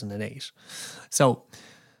 2008. So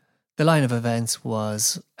the line of events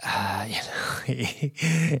was,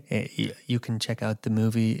 you can check out the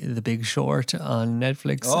movie The Big Short on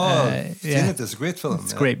Netflix. Seen it. It's a great film.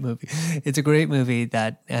 It's a great movie. It's a great movie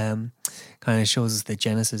that kind of shows us the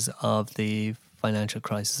genesis of the financial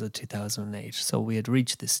crisis of 2008. So we had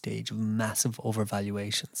reached this stage of massive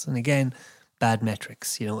overvaluations. And again, bad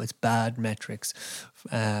metrics. It's bad metrics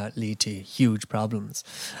lead to huge problems.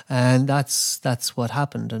 And that's what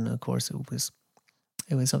happened. And of course, it was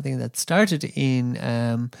something that started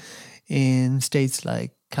in states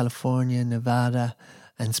like California, Nevada,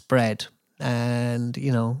 and spread. And,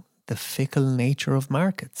 the fickle nature of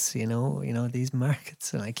markets, these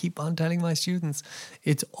markets. And I keep on telling my students,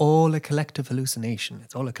 it's all a collective hallucination.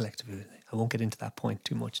 It's all a collective hallucination. I won't get into that point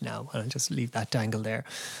too much now. I'll just leave that dangle there.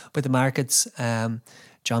 But the markets, John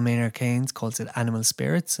Maynard Keynes calls it animal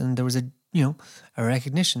spirits. And there was a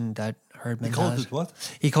recognition that herd mentality. He called it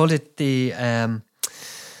what? He called it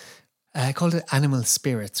I called it animal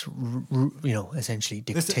spirits, essentially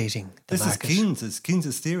dictating the market. This is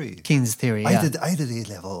Keynes's theory. Keynes's theory, yeah. I did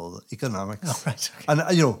A-level economics. Oh, right. Okay. And,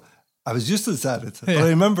 I was just as at it. But I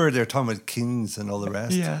remember they're talking about Keynes and all the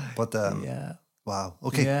rest. Yeah. But, yeah. Wow.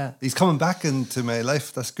 Okay. Yeah. He's coming back into my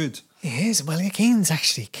life. That's good. He is. Well, Keynes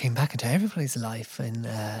actually came back into everybody's life in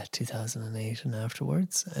 2008 and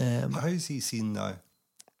afterwards. How is he seen now?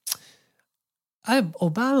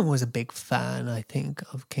 Obama was a big fan, I think,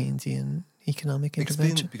 of Keynesian economic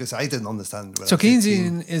intervention. Explain, because I didn't understand. So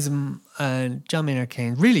Keynesianism and John Maynard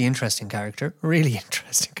Keynes, really interesting character.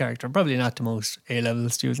 Probably not to most A-level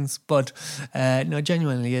students, but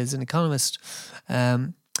genuinely is an economist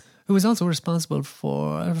who was also responsible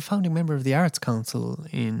for a founding member of the Arts Council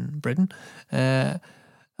in Britain. A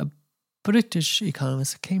British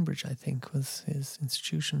economist at Cambridge, I think, was his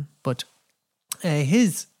institution. But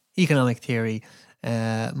his economic theory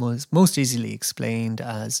was most easily explained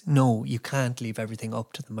as, no, you can't leave everything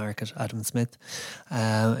up to the market, Adam Smith. In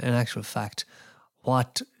actual fact,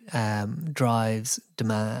 what drives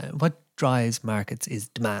markets is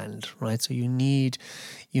demand, right? So you need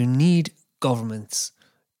governments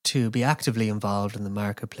to be actively involved in the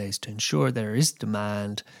marketplace to ensure there is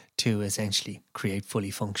demand to essentially create fully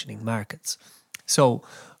functioning markets. So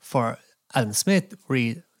for Adam Smith,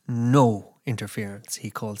 no interference. He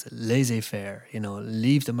calls it laissez-faire,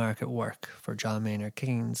 leave the market work. For John Maynard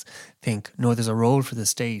Keynes, no, there's a role for the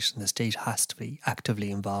state, and the state has to be actively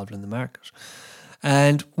involved in the market.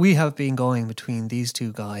 And we have been going between these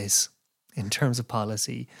two guys in terms of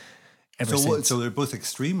policy ever since. So they're both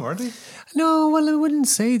extreme, are they? No, well, I wouldn't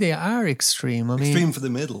say they are extreme. Extreme for the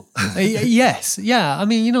middle. Yes, yeah.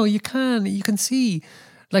 you can see,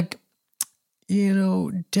 like,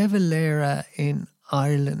 De Valera in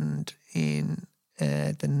Ireland in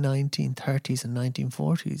the 1930s and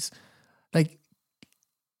 1940s, like,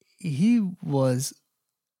 he was,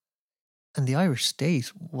 and the Irish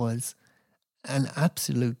state was an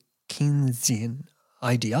absolute Keynesian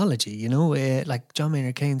ideology, like John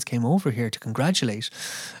Maynard Keynes came over here to congratulate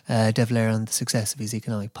De Valera on the success of his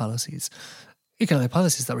economic policies. economic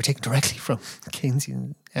policies that were taken directly from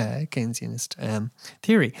Keynesianist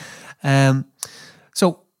theory.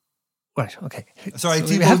 So, right, okay. Sorry, so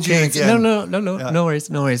T-boned you again. No Yeah. no worries.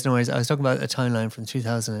 I was talking about a timeline from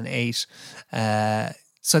 2008.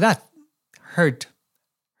 So that herd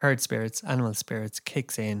spirits, animal spirits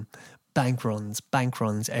kicks in, bank runs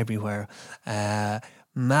everywhere.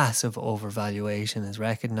 Massive overvaluation is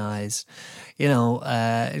recognised.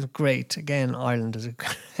 Great. Again, Ireland is a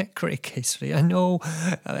great case study. I know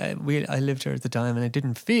I lived here at the time and it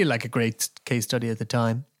didn't feel like a great case study at the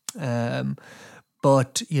time.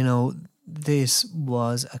 But, this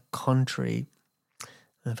was a country,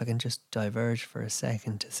 and if I can just diverge for a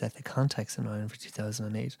second to set the context in Ireland for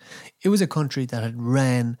 2008, it was a country that had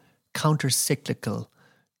ran counter-cyclical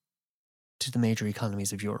to the major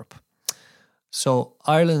economies of Europe. So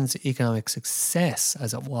Ireland's economic success,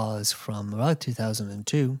 as it was from about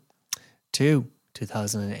 2002 to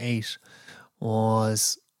 2008,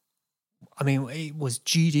 was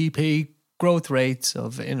GDP growth rates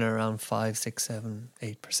of in around 5, 6, 7,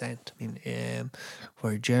 8%.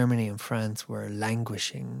 Where Germany and France were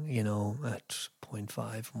languishing, at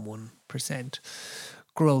 0.5 and 1%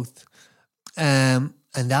 growth. And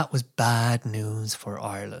that was bad news for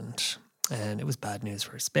Ireland. And it was bad news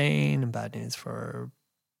for Spain and bad news for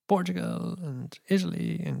Portugal and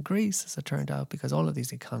Italy and Greece, as it turned out, because all of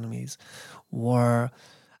these economies were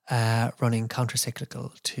running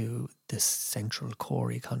counter-cyclical to the central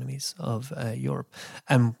core economies of Europe.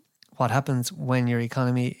 And what happens when your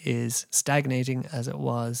economy is stagnating, as it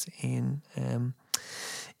was in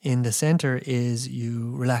the centre, is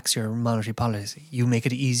you relax your monetary policy. You make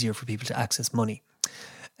it easier for people to access money.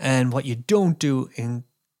 And what you don't do in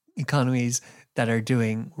economies that are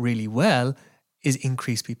doing really well is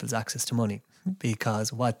increase people's access to money.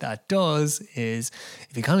 Because what that does is,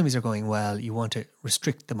 if economies are going well, you want to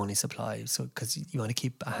restrict the money supply. So, because you want to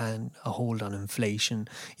keep a hold on inflation,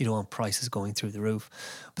 you don't want prices going through the roof.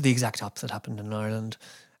 But the exact opposite happened in Ireland.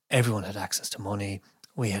 Everyone had access to money.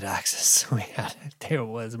 We had access. There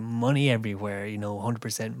was money everywhere.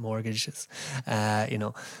 100% mortgages. I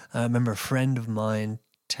remember a friend of mine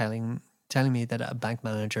telling me that a bank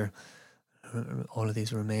manager, all of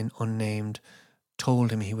these remain unnamed,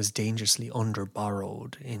 told him he was dangerously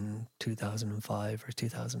under-borrowed in 2005 or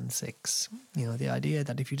 2006. The idea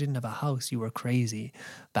that if you didn't have a house, you were crazy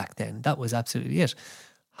back then. That was absolutely it.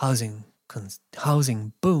 Housing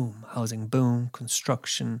boom,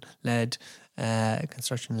 construction-led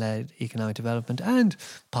economic development, and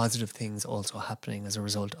positive things also happening as a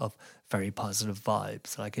result of very positive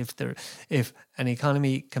vibes. Like if an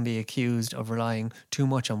economy can be accused of relying too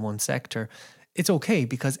much on one sector, it's okay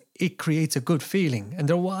because it creates a good feeling, and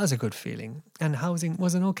there was a good feeling, and housing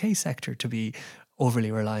was an okay sector to be overly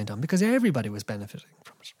reliant on because everybody was benefiting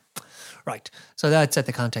from it. Right, so that set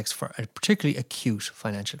the context for a particularly acute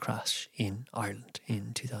financial crash in Ireland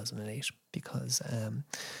in 2008 because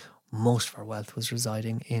most of our wealth was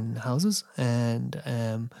residing in houses, and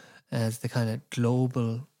as the kind of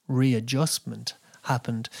global readjustment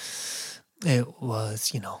happened, it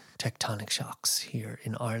was, tectonic shocks here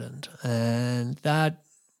in Ireland. And that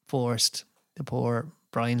forced the poor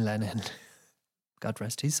Brian Lennon, God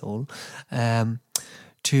rest his soul,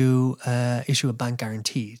 to issue a bank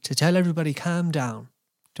guarantee to tell everybody, calm down.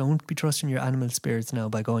 Don't be trusting your animal spirits now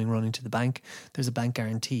by running to the bank. There's a bank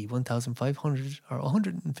guarantee, 1,500 or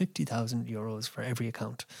 150,000 euros for every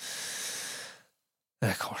account.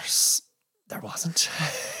 And of course, there wasn't,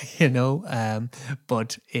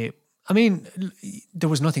 but there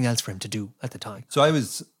was nothing else for him to do at the time. So I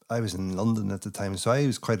was in London at the time, so I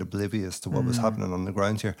was quite oblivious to what was happening on the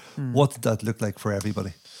ground here. What did that look like for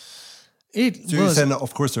everybody? You're saying,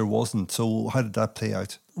 of course, there wasn't. So how did that play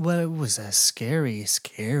out? Well, it was a scary,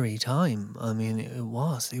 scary time. It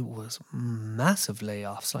was massive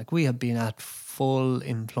layoffs. Like, we had been at full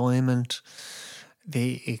employment.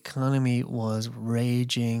 The economy was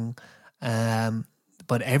raging,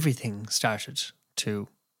 but everything started to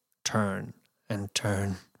turn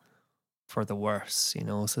for the worse,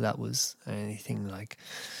 So that was anything like,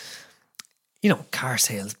 car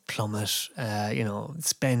sales plummet,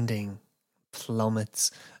 spending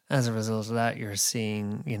plummets. As a result of that, you're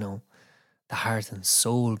seeing, the heart and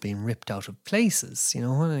soul being ripped out of places, when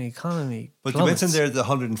an economy But plummets. you mentioned there the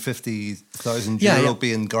 150,000 euro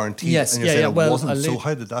being guaranteed. Yes, and you're saying well, it wasn't. So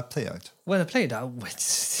how did that play out? Well, it played out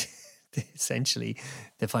with essentially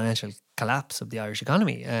the financial collapse of the Irish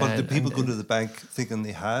economy. But did people go to the bank thinking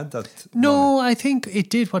they had that? No, money? I think it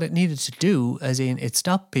did what it needed to do, as in it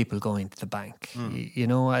stopped people going to the bank.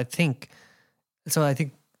 I think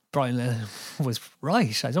Brian Lennon was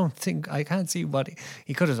right. I can't see what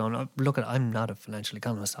he could have done. Look, I'm not a financial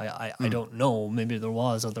economist. I don't know. Maybe there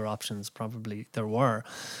was other options. Probably there were.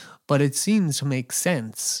 But it seems to make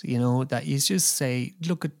sense, that you just say,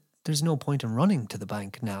 look, there's no point in running to the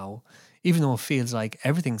bank now, even though it feels like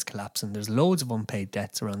everything's collapsing. There's loads of unpaid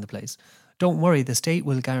debts around the place. Don't worry, the state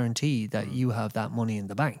will guarantee that you have that money in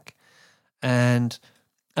the bank. And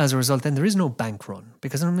as a result, then there is no bank run,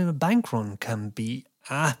 because a bank run can be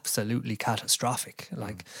absolutely catastrophic.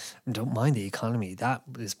 Like, don't mind the economy. That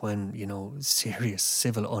is when, serious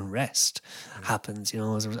civil unrest happens,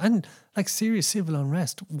 and like serious civil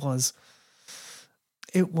unrest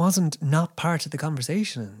wasn't not part of the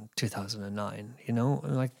conversation in 2009,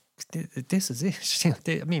 like this is it.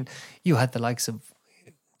 I mean, you had the likes of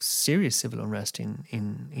serious civil unrest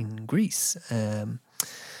in Greece.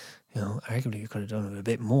 Arguably you could have done it a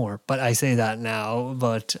bit more, but I say that now.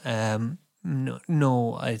 But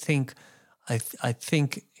no, I think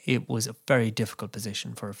it was a very difficult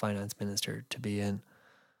position for a finance minister to be in,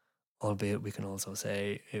 albeit we can also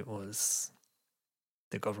say it was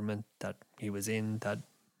the government that he was in that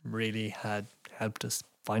really had helped us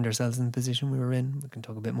find ourselves in the position we were in. We can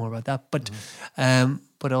talk a bit more about that.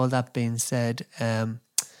 But all that being said,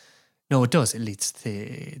 no, it does. It leads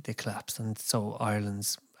to the collapse. And so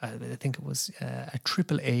Ireland's, I think it was a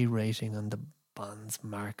AAA rating on the bonds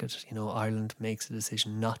market. Ireland makes a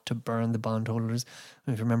decision not to burn the bondholders.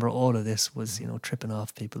 If you remember, all of this was, tripping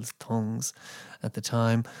off people's tongues at the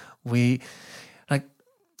time.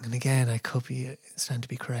 And again, I could be stand to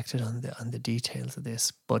be corrected on the details of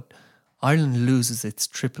this, but Ireland loses its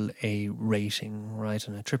AAA rating, right?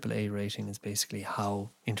 And a AAA rating is basically how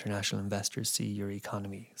international investors see your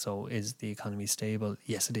economy. So is the economy stable?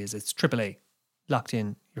 Yes, it is. It's AAA. Locked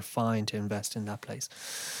in, you're fine to invest in that place.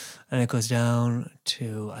 And it goes down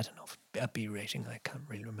to, I don't know, a B rating. I can't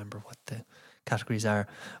really remember what the categories are.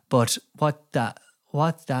 But what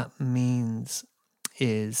that means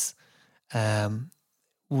is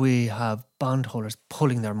we have bondholders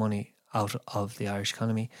pulling their money out of the Irish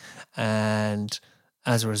economy, and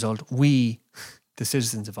as a result, we, the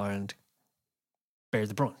citizens of Ireland, bear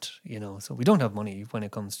the brunt, so we don't have money when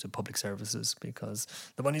it comes to public services because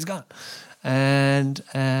the money's gone. And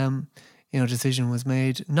decision was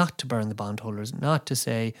made not to burn the bondholders, not to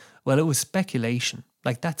say, well, it was speculation.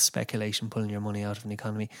 Like, that's speculation, pulling your money out of an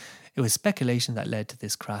economy. It was speculation that led to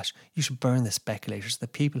this crash. You should burn the speculators. The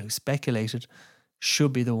people who speculated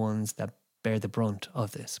should be the ones that bear the brunt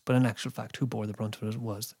of this. But in actual fact, who bore the brunt of it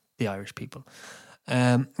was the Irish people.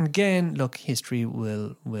 Again, look, history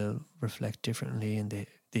will reflect differently, in the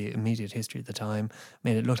immediate history at the time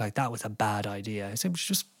made it look like that was a bad idea. I said, we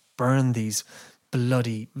should just burn these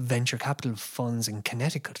bloody venture capital funds in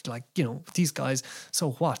Connecticut. Like, these guys,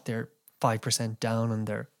 so what? They're 5% down on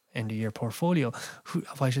their end of year portfolio.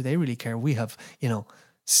 Why should they really care? We have,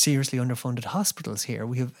 seriously underfunded hospitals here.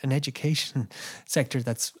 We have an education sector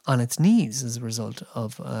that's on its knees as a result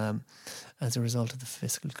of the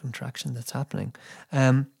fiscal contraction that's happening.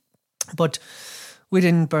 But we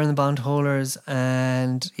didn't burn the bondholders,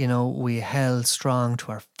 and we held strong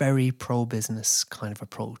to our very pro-business kind of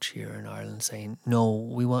approach here in Ireland, saying no,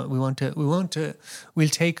 we'll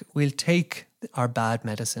take our bad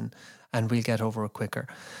medicine and we'll get over it quicker.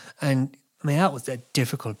 And I mean, that was a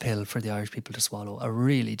difficult pill for the Irish people to swallow, a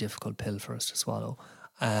really difficult pill for us to swallow.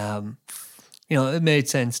 It made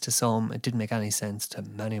sense to some. It didn't make any sense to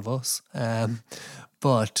many of us.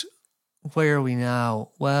 But where are we now?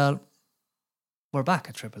 Well, we're back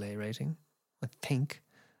at AAA rating, I think.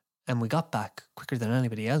 And we got back quicker than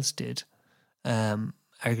anybody else did,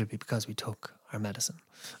 arguably because we took our medicine.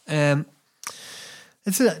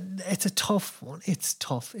 It's a tough one. It's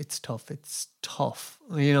tough.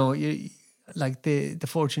 Like the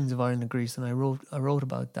fortunes of Ireland and Greece, and I wrote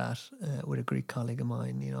about that with a Greek colleague of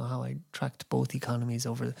mine. How I tracked both economies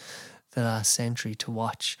over the last century to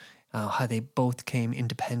watch how they both came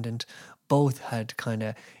independent, both had kind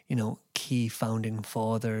of key founding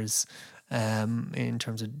fathers in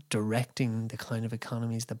terms of directing the kind of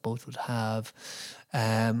economies that both would have.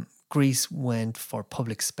 Greece went for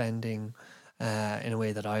public spending in a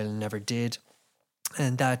way that Ireland never did,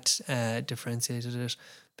 and that differentiated it,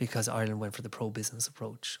 because Ireland went for the pro-business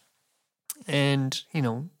approach. And,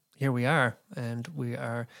 here we are, and we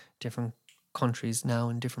are different countries now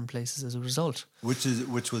in different places as a result. Which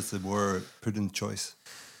was the more prudent choice?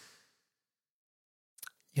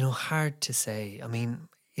 Hard to say. I mean,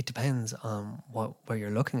 it depends on where you're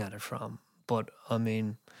looking at it from. But, I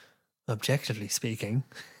mean, objectively speaking,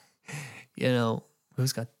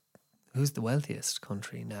 who's the wealthiest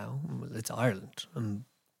country now? Well, it's Ireland,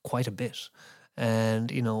 quite a bit.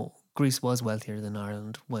 And, Greece was wealthier than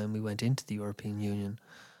Ireland when we went into the European Union.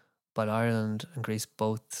 But Ireland and Greece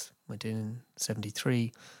both went in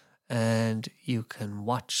 73, and you can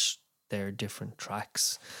watch their different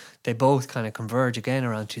tracks. They both kind of converge again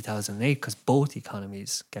around 2008 because both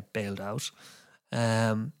economies get bailed out.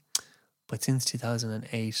 But since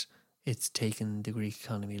 2008, it's taken the Greek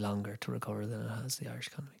economy longer to recover than it has the Irish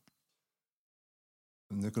economy.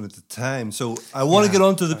 I'm looking at the time. So I want to get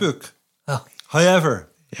on to the book. Oh. However,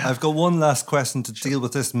 I've got one last question to deal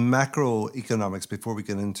with this macroeconomics before we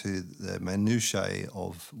get into the minutiae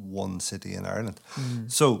of one city in Ireland.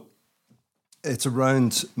 So it's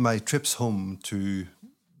around my trips home to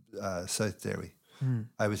South Derry.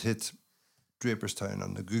 I would hit Draperstown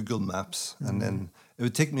on the Google Maps, and then it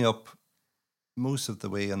would take me up most of the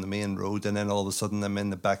way on the main road, and then all of a sudden I'm in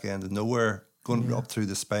the back end of nowhere, going up through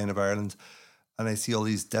the spine of Ireland, and I see all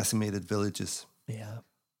these decimated villages. Yeah.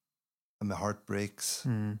 And my heart breaks.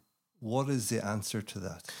 What is the answer to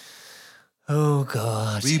that? Oh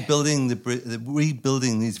God! Rebuilding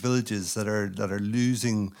rebuilding these villages that are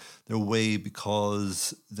losing their way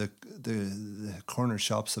because the corner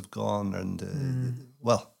shops have gone, and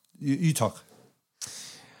well, you talk.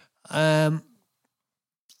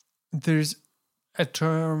 There's a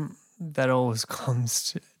term that always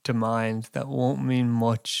comes to mind that won't mean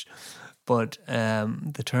much, but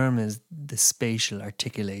the term is the spatial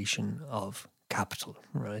articulation of capital,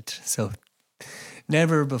 right? So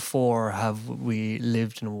never before have we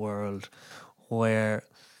lived in a world where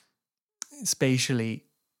spatially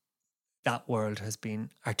that world has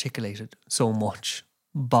been articulated so much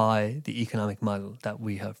by the economic model that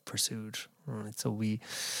we have pursued, right? So we,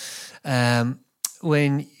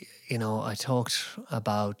 when, I talked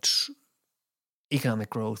about economic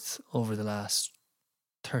growth over the last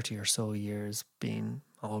 30 or so years being,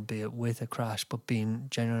 albeit with a crash, but being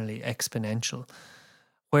generally exponential.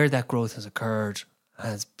 Where that growth has occurred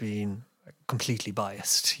has been completely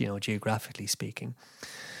biased, geographically speaking.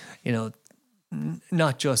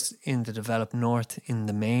 Not just in the developed north, in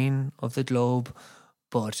the main of the globe,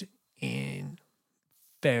 but in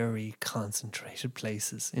very concentrated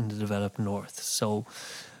places in the developed north. So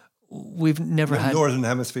we've never had Northern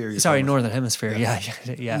Hemisphere. Northern Hemisphere.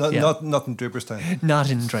 Yeah. Not in Draperstown. Not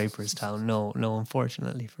in Draperstown. No.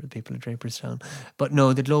 Unfortunately for the people of Draperstown, but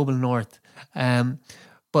no, the global north.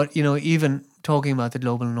 But even talking about the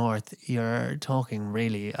global north, you're talking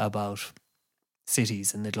really about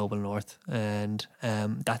cities in the global north, and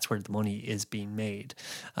that's where the money is being made.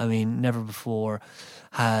 I mean, never before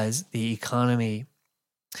has the economy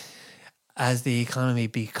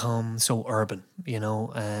become so urban,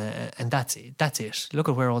 and that's it. Look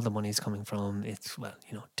at where all the money is coming from. It's,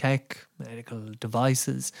 tech, medical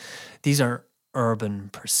devices. These are urban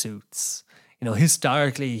pursuits.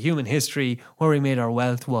 Historically, human history, where we made our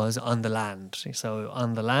wealth was on the land. So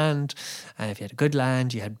on the land, and if you had good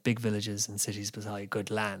land, you had big villages and cities beside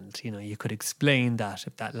good land. You could explain that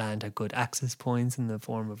if that land had good access points in the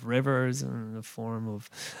form of rivers and in the form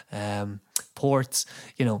of ports,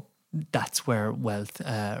 that's where wealth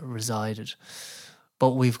resided.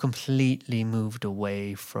 But we've completely moved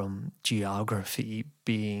away from geography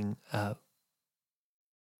being a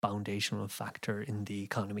foundational factor in the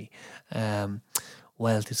economy.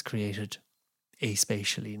 Wealth is created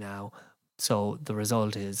aspatially now. So the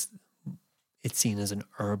result is it's seen as an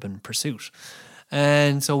urban pursuit.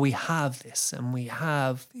 And so we have this, and we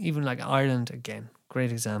have, even like Ireland, again,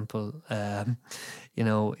 great example, in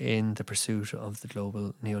the pursuit of the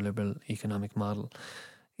global neoliberal economic model,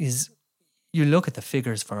 is you look at the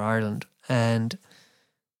figures for Ireland, and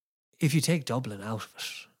if you take Dublin out of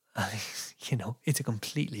it, it's a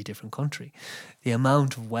completely different country. The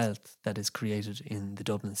amount of wealth that is created in the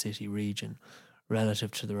Dublin city region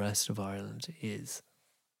relative to the rest of Ireland is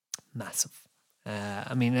massive.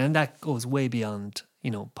 And that goes way beyond,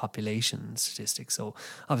 population statistics. So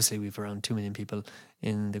obviously we've around 2 million people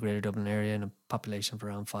in the greater Dublin area and a population of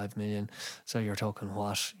around 5 million. So you're talking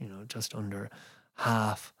just under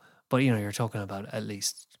half. But, you're talking about at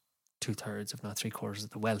least 2/3, if not 3/4 of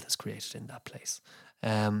the wealth is created in that place.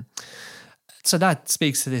 So that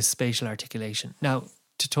speaks to this spatial articulation. Now,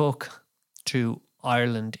 to talk to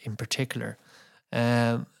Ireland in particular,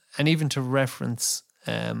 and even to reference,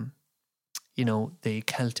 the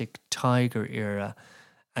Celtic Tiger era,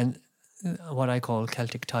 and what I call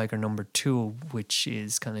Celtic Tiger number 2, which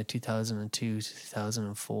is kind of 2002 to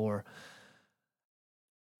 2004,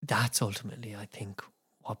 that's ultimately, I think,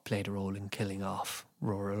 what played a role in killing off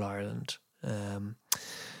rural Ireland.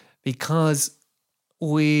 Because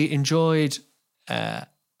we enjoyed a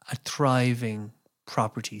thriving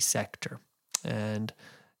property sector, and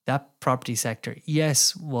that property sector,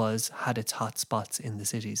 yes, had its hot spots in the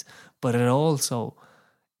cities, but it also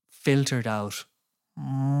filtered out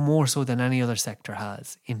more so than any other sector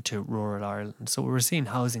has into rural Ireland. So we're seeing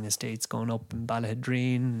housing estates going up in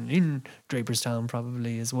Ballahadreen, in Draperstown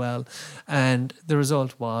probably as well. And the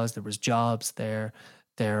result was there was jobs there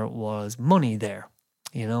was money there,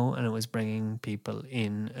 you know, and it was bringing people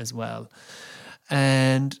in as well.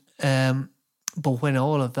 And but when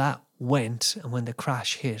all of that went, and when the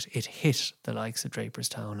crash hit, it hit the likes of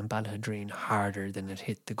Draperstown and Ballahadreen harder than it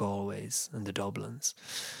hit the Galways and the Dublins.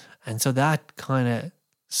 And so that kind of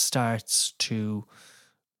starts to,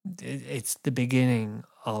 it's the beginning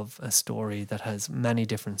of a story that has many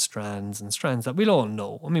different strands that we'll all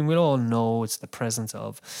know. I mean, we'll all know it's the presence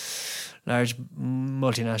of large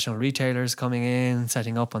multinational retailers coming in,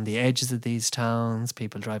 setting up on the edges of these towns,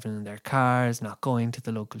 people driving in their cars, not going to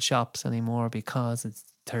the local shops anymore because it's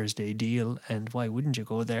Thursday deal. And why wouldn't you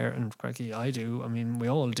go there? And cracky, I do. I mean, we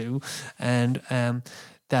all do. And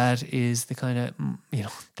that is the kind of, you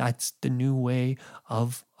know, that's the new way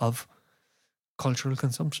of cultural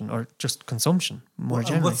consumption, or just consumption more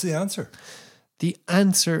generally. And what's the answer? The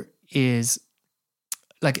answer is,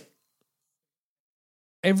 like,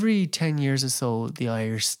 every 10 years or so, the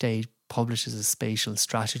Irish state publishes a spatial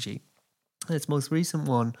strategy. And its most recent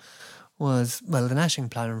one was, well, the National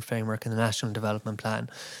Planning Framework and the National Development Plan.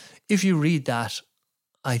 If you read that,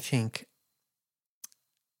 I think,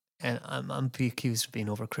 and I'm being accused of being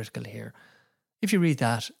overcritical here, if you read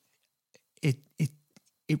that,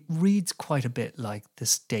 it reads quite a bit like the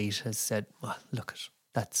state has said, well, look,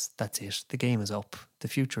 that's it. The game is up. The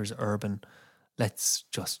future is urban. Let's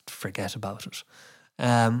just forget about it.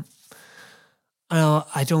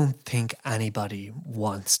 I don't think anybody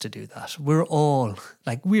wants to do that. We are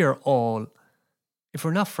all, if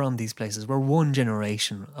we're not from these places, we're one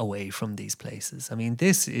generation away from these places. I mean,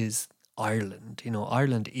 this is Ireland. You know,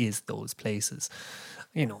 Ireland is those places.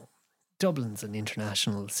 You know, Dublin's an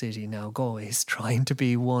international city now. Galway is trying to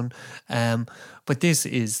be one. But this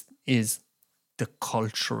is the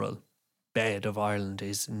cultural bed of Ireland,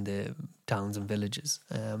 is in the towns and villages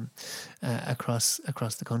across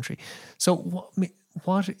the country. So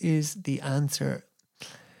what is the answer?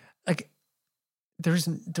 Like, there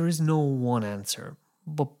is no one answer,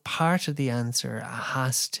 but part of the answer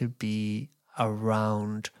has to be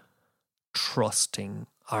around trusting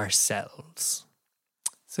ourselves.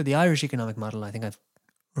 So the Irish economic model, I think I've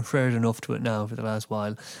referred enough to it now for the last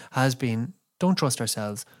while, has been, don't trust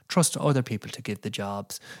ourselves, trust other people to give the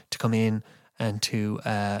jobs, to come in and to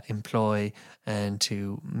employ and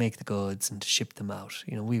to make the goods and to ship them out.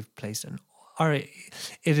 You know, we've placed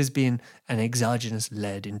it has been an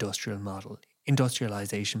exogenous-led industrial model,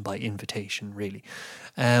 industrialization by invitation, really.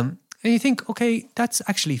 And you think, okay, that's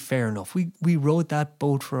actually fair enough. We rode that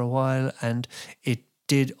boat for a while and it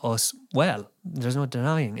did us well. There's no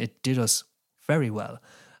denying it did us very well.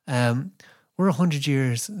 We're 100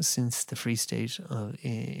 years since the Free State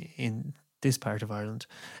in this part of Ireland,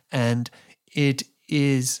 and it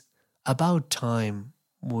is about time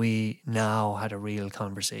we now had a real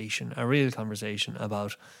conversation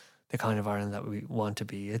about the kind of Ireland that we want to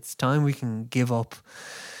be. It's time we can give up.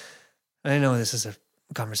 I know this is a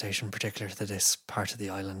conversation particular to this part of the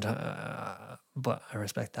island, but I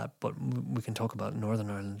respect that. But we can talk about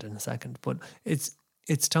Northern Ireland in a second. But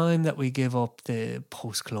it's time that we give up the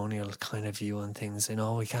post-colonial kind of view on things. You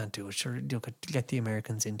know, we can't do it. Sure, you could get the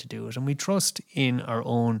Americans in to do it, and we trust in our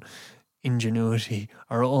own ingenuity,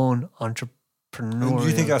 our own entrepreneurial. And do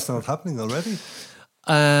you think that's not happening already?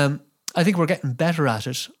 I think we're getting better at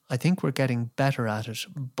it.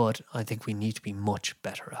 But I think we need to be much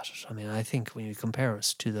better at it. I mean, I think when you compare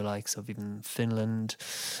us to the likes of even Finland,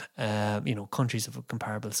 countries of a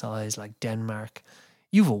comparable size like Denmark,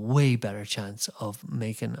 you have a way better chance of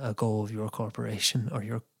making a go of your corporation or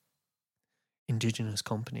your indigenous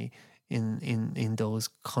company in those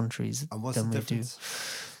countries than we do.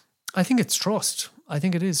 I think it's trust. I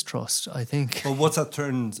think it is trust. I think. Well, what's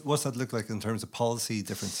that look like in terms of policy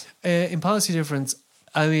difference? In policy difference,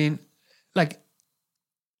 I mean, like,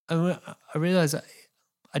 I realize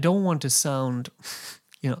I don't want to sound,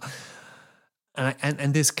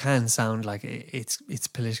 and this can sound like it's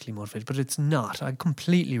politically motivated, but it's not. I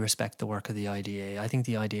completely respect the work of the IDA. I think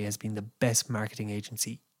the IDA has been the best marketing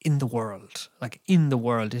agency in the world. Like, in the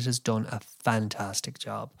world, it has done a fantastic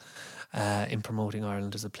job in promoting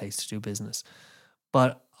Ireland as a place to do business.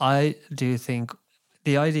 But I do think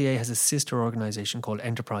the IDA has a sister organisation called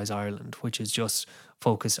Enterprise Ireland, which is just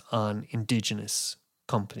focused on indigenous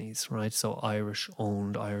companies, right? So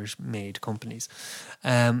Irish-owned, Irish-made companies.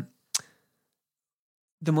 The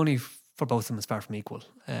money for both of them is far from equal.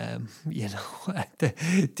 You know,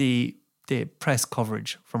 the press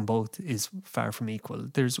coverage from both is far from equal.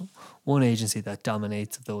 There's one agency that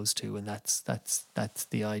dominates those two, and that's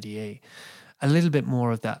the IDA. A little bit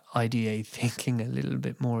more of that IDA thinking, a little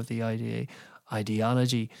bit more of the IDA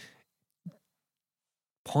ideology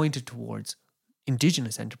pointed towards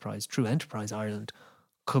Indigenous enterprise, True Enterprise Ireland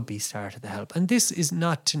could be started to help. And this is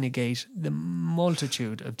not to negate the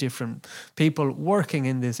multitude of different people working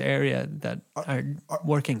in this area that are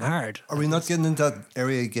working hard. Are we not getting into that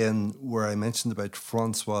area again where I mentioned about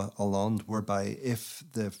Francois Hollande, whereby if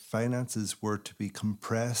the finances were to be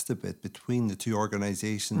compressed a bit between the two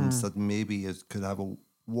organisations, that maybe it could have a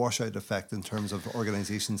washout effect in terms of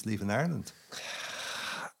organisations leaving Ireland?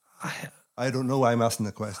 I don't know why I'm asking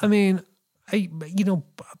the question. I mean,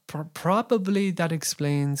 probably that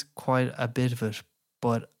explains quite a bit of it,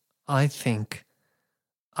 but I think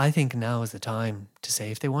now is the time to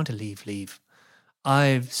say if they want to leave, leave.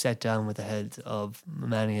 I've sat down with the heads of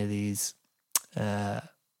many of these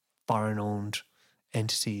foreign-owned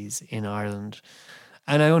entities in Ireland,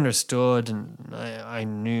 and I understood, and I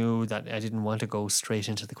knew that I didn't want to go straight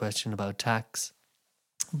into the question about tax,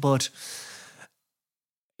 but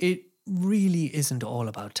it really isn't all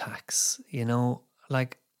about tax, you know.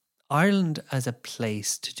 Like, Ireland as a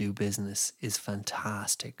place to do business is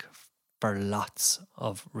fantastic for lots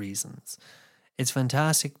of reasons. It's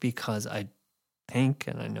fantastic because I think,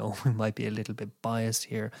 and I know we might be a little bit biased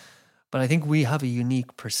here, but I think we have a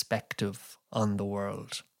unique perspective on the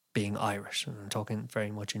world, being Irish, and I'm talking very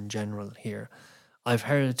much in general here. I've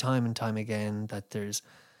heard time and time again that there's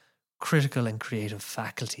critical and creative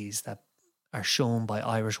faculties that are shown by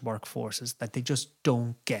Irish workforces that they just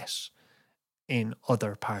don't get in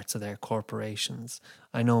other parts of their corporations.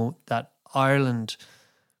 I know that Ireland,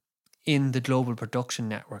 in the global production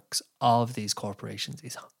networks of these corporations,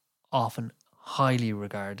 is often highly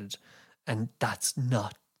regarded, and that's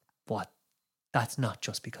not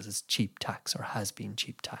just because it's cheap tax or has been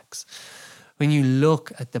cheap tax. When you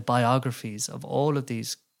look at the biographies of all of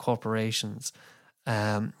these corporations,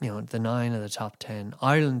 the 9 of the top 10,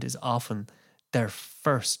 Ireland is often their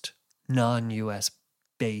first non-US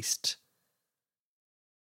based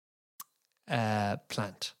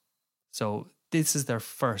plant. So this is their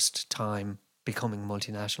first time becoming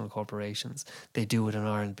multinational corporations. They do it in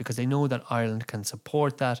Ireland because they know that Ireland can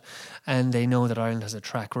support that, and they know that Ireland has a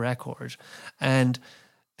track record. And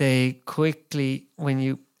they quickly, when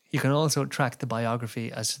you can also track the biography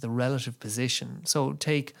as to the relative position. So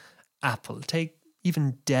take Apple, take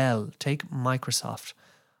even Dell, take Microsoft,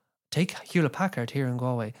 take Hewlett Packard here in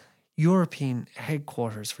Galway. European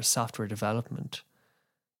headquarters for software development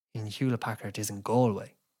in Hewlett Packard is in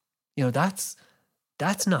Galway. You know, that's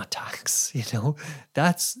not tax, you know.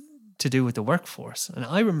 That's to do with the workforce. And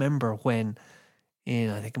I remember when,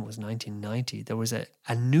 I think it was 1990, there was a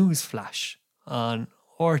news flash on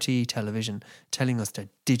RTE television telling us that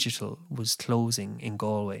Digital was closing in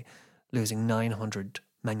Galway, losing 900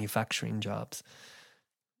 manufacturing jobs.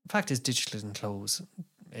 The fact is, Digital didn't close.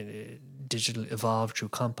 Digital evolved through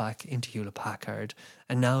Compaq into Hewlett Packard,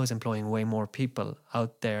 and now is employing way more people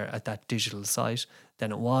out there at that Digital site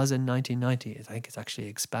than it was in 1990. I think it's actually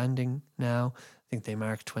expanding now. I think they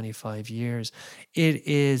mark 25 years. It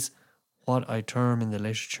is what I term in the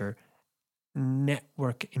literature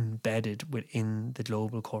network embedded within the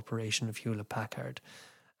global corporation of Hewlett Packard.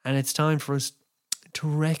 And it's time for us to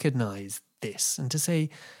recognise this and to say,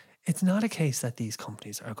 it's not a case that these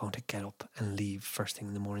companies are going to get up and leave first thing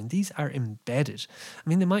in the morning. These are embedded. I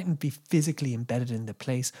mean, they mightn't be physically embedded in the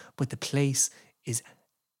place, but the place is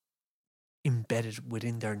embedded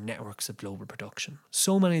within their networks of global production.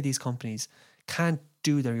 So many of these companies can't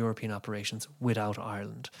do their European operations without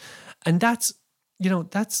Ireland. And that's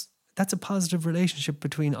a positive relationship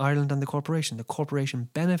between Ireland and the corporation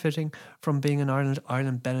benefiting from being in Ireland,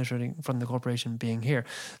 Ireland benefiting from the corporation being here.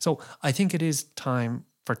 So I think it is time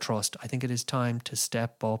for trust. I think it is time to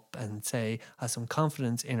step up and say, have some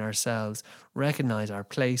confidence in ourselves, recognise our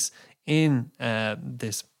place in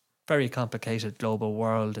this very complicated global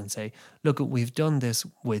world, and say, look, we've done this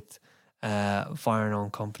with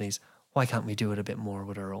foreign-owned companies. Why can't we do it a bit more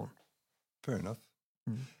with our own? Fair enough.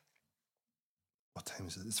 What time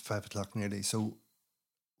is it? It's 5 o'clock nearly. So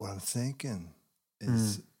what I'm thinking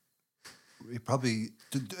is we probably,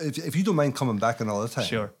 if you don't mind coming back another time.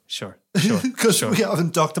 Sure. Because we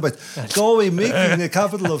haven't talked about Galway making the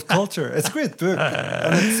capital of culture. It's a great book.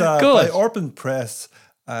 And it's by Urban Press,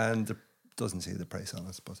 and it doesn't say the price on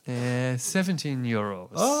it, but €17.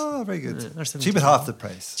 Oh, very good. Cheap at half the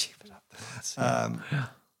price. Cheap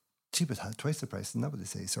at twice the price. Isn't that what they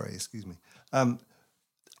say? Sorry, excuse me.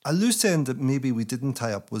 A loose end that maybe we didn't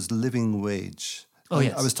tie up was living wage. Oh,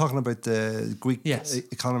 yes. I was talking about the Greek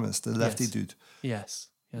economist, the lefty dude. Yes.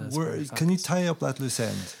 Yeah, Can you tie up that loose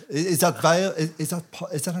end? Is that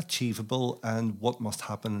is that achievable, and what must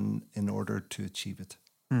happen in order to achieve it?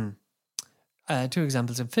 2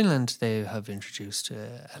 examples. In Finland, they have introduced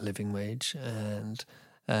a living wage, and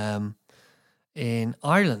in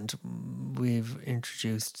Ireland, we've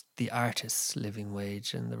introduced the artist's living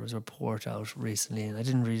wage, and there was a report out recently, and I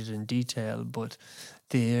didn't read it in detail, but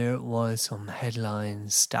there was some headline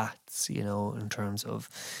stats, in terms of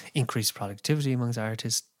increased productivity amongst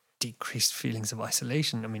artists, decreased feelings of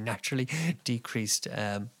isolation. I mean, naturally, decreased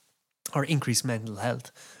or increased mental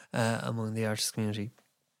health among the artist community.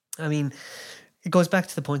 I mean, it goes back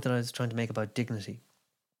to the point that I was trying to make about dignity.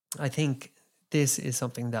 I think this is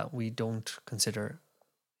something that we don't consider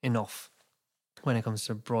enough when it comes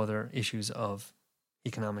to broader issues of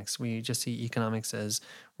economics. We just see economics as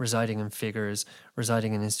residing in figures,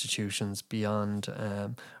 residing in institutions beyond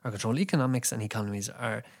our control. Economics and economies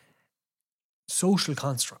are social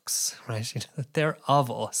constructs, right? They're of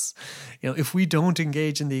us. If we don't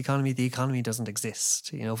engage in the economy doesn't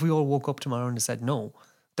exist. If we all woke up tomorrow and said no,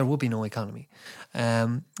 there would be no economy.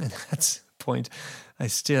 And that's the point I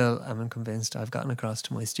still am convinced I've gotten across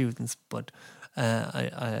to my students, but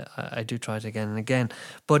I do try it again and again.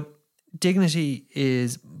 But dignity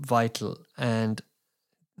is vital, and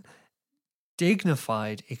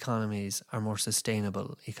dignified economies are more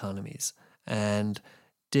sustainable economies, and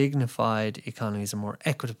dignified economies are more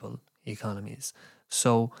equitable economies.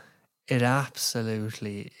 So it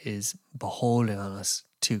absolutely is beholden on us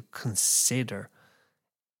to consider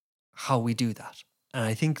how we do that. And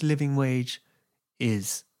I think living wage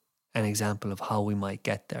is an example of how we might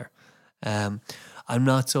get there. I'm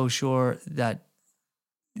not so sure that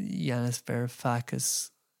Yanis Varoufakis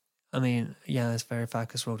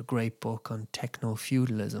wrote a great book on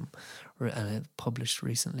techno-feudalism, and it published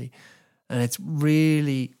recently. And it's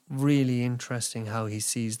really, really interesting how he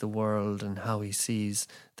sees the world and how he sees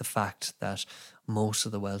the fact that most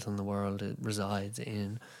of the wealth in the world resides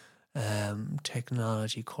in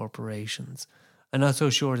technology corporations. I'm not so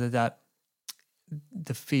sure that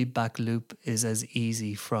the feedback loop is as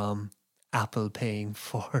easy from Apple paying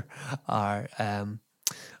for our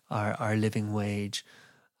living wage.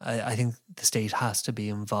 I think the state has to be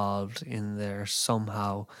involved in there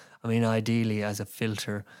somehow. I mean, ideally as a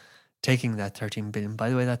filter, taking that 13 billion. By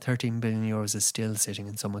the way, that 13 billion euros is still sitting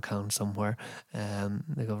in some account somewhere.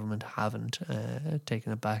 The government haven't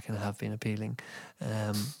taken it back and have been appealing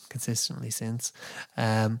consistently since.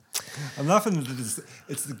 I'm laughing at it.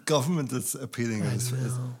 It's the government that's appealing.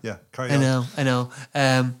 Carry on. I know.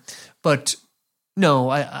 But no,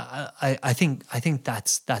 I think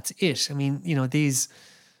that's it. I mean,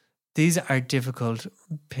 these are difficult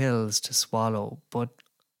pills to swallow, but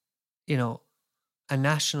a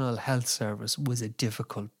national health service was a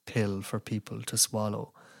difficult pill for people to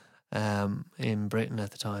swallow in Britain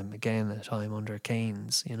at the time. Again, at a time under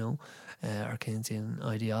Keynes, our Keynesian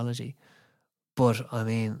ideology. But I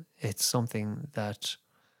mean, it's something that,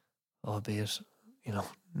 albeit,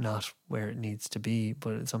 not where it needs to be,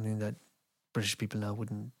 but it's something that British people now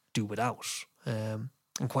wouldn't do without. And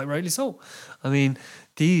quite rightly so. I mean,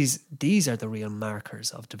 these are the real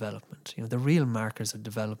markers of development. The real markers of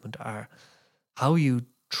development are how you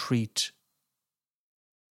treat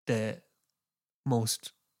the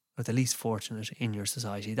most or the least fortunate in your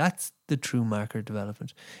society. That's the true marker of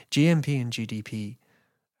development. GNP and GDP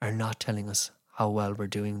are not telling us how well we're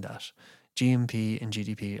doing that. GNP and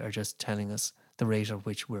GDP are just telling us the rate at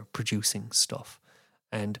which we're producing stuff.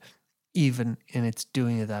 And even in its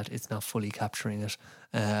doing that, it's not fully capturing it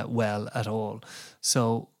well at all.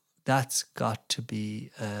 So that's got to be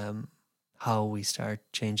how we start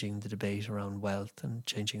changing the debate around wealth and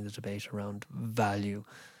changing the debate around value,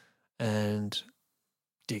 and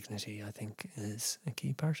dignity, I think, is a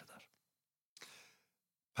key part of that.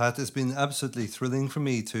 Pat, it's been absolutely thrilling for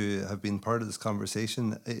me to have been part of this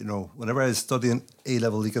conversation. Whenever I was studying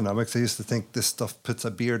A-level economics, I used to think this stuff puts a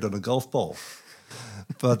beard on a golf ball.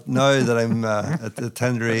 But now that I'm at the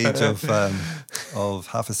tender age of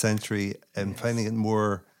half a century, I'm finding it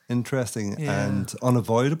more interesting and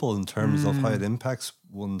unavoidable in terms of how it impacts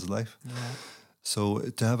one's life. Yeah. So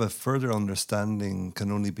to have a further understanding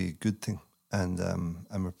can only be a good thing. And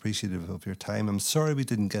I'm appreciative of your time. I'm sorry we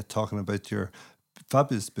didn't get talking about your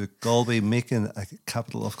fabulous book, Galway Making a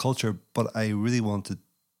Capital of Culture, but I really want to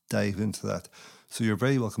dive into that. So you're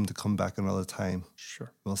very welcome to come back another time.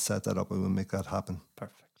 Sure. We'll set that up and we'll make that happen.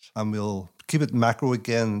 Perfect. And we'll keep it macro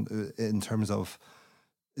again in terms of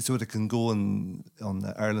so it can go on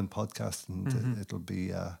the Ireland podcast, and it'll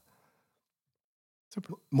be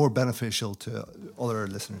more beneficial to other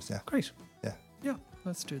listeners. Yeah, Great. Yeah,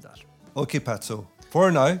 Let's do that. Okay, Pat. So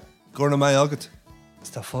for now, Gorna Mai Agat.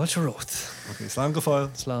 Tá fáilte rót. Okay, Slán go fáil.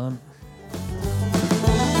 Slán.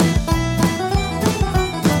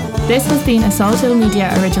 This has been a Salt Hill Media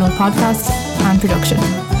original podcast and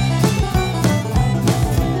production.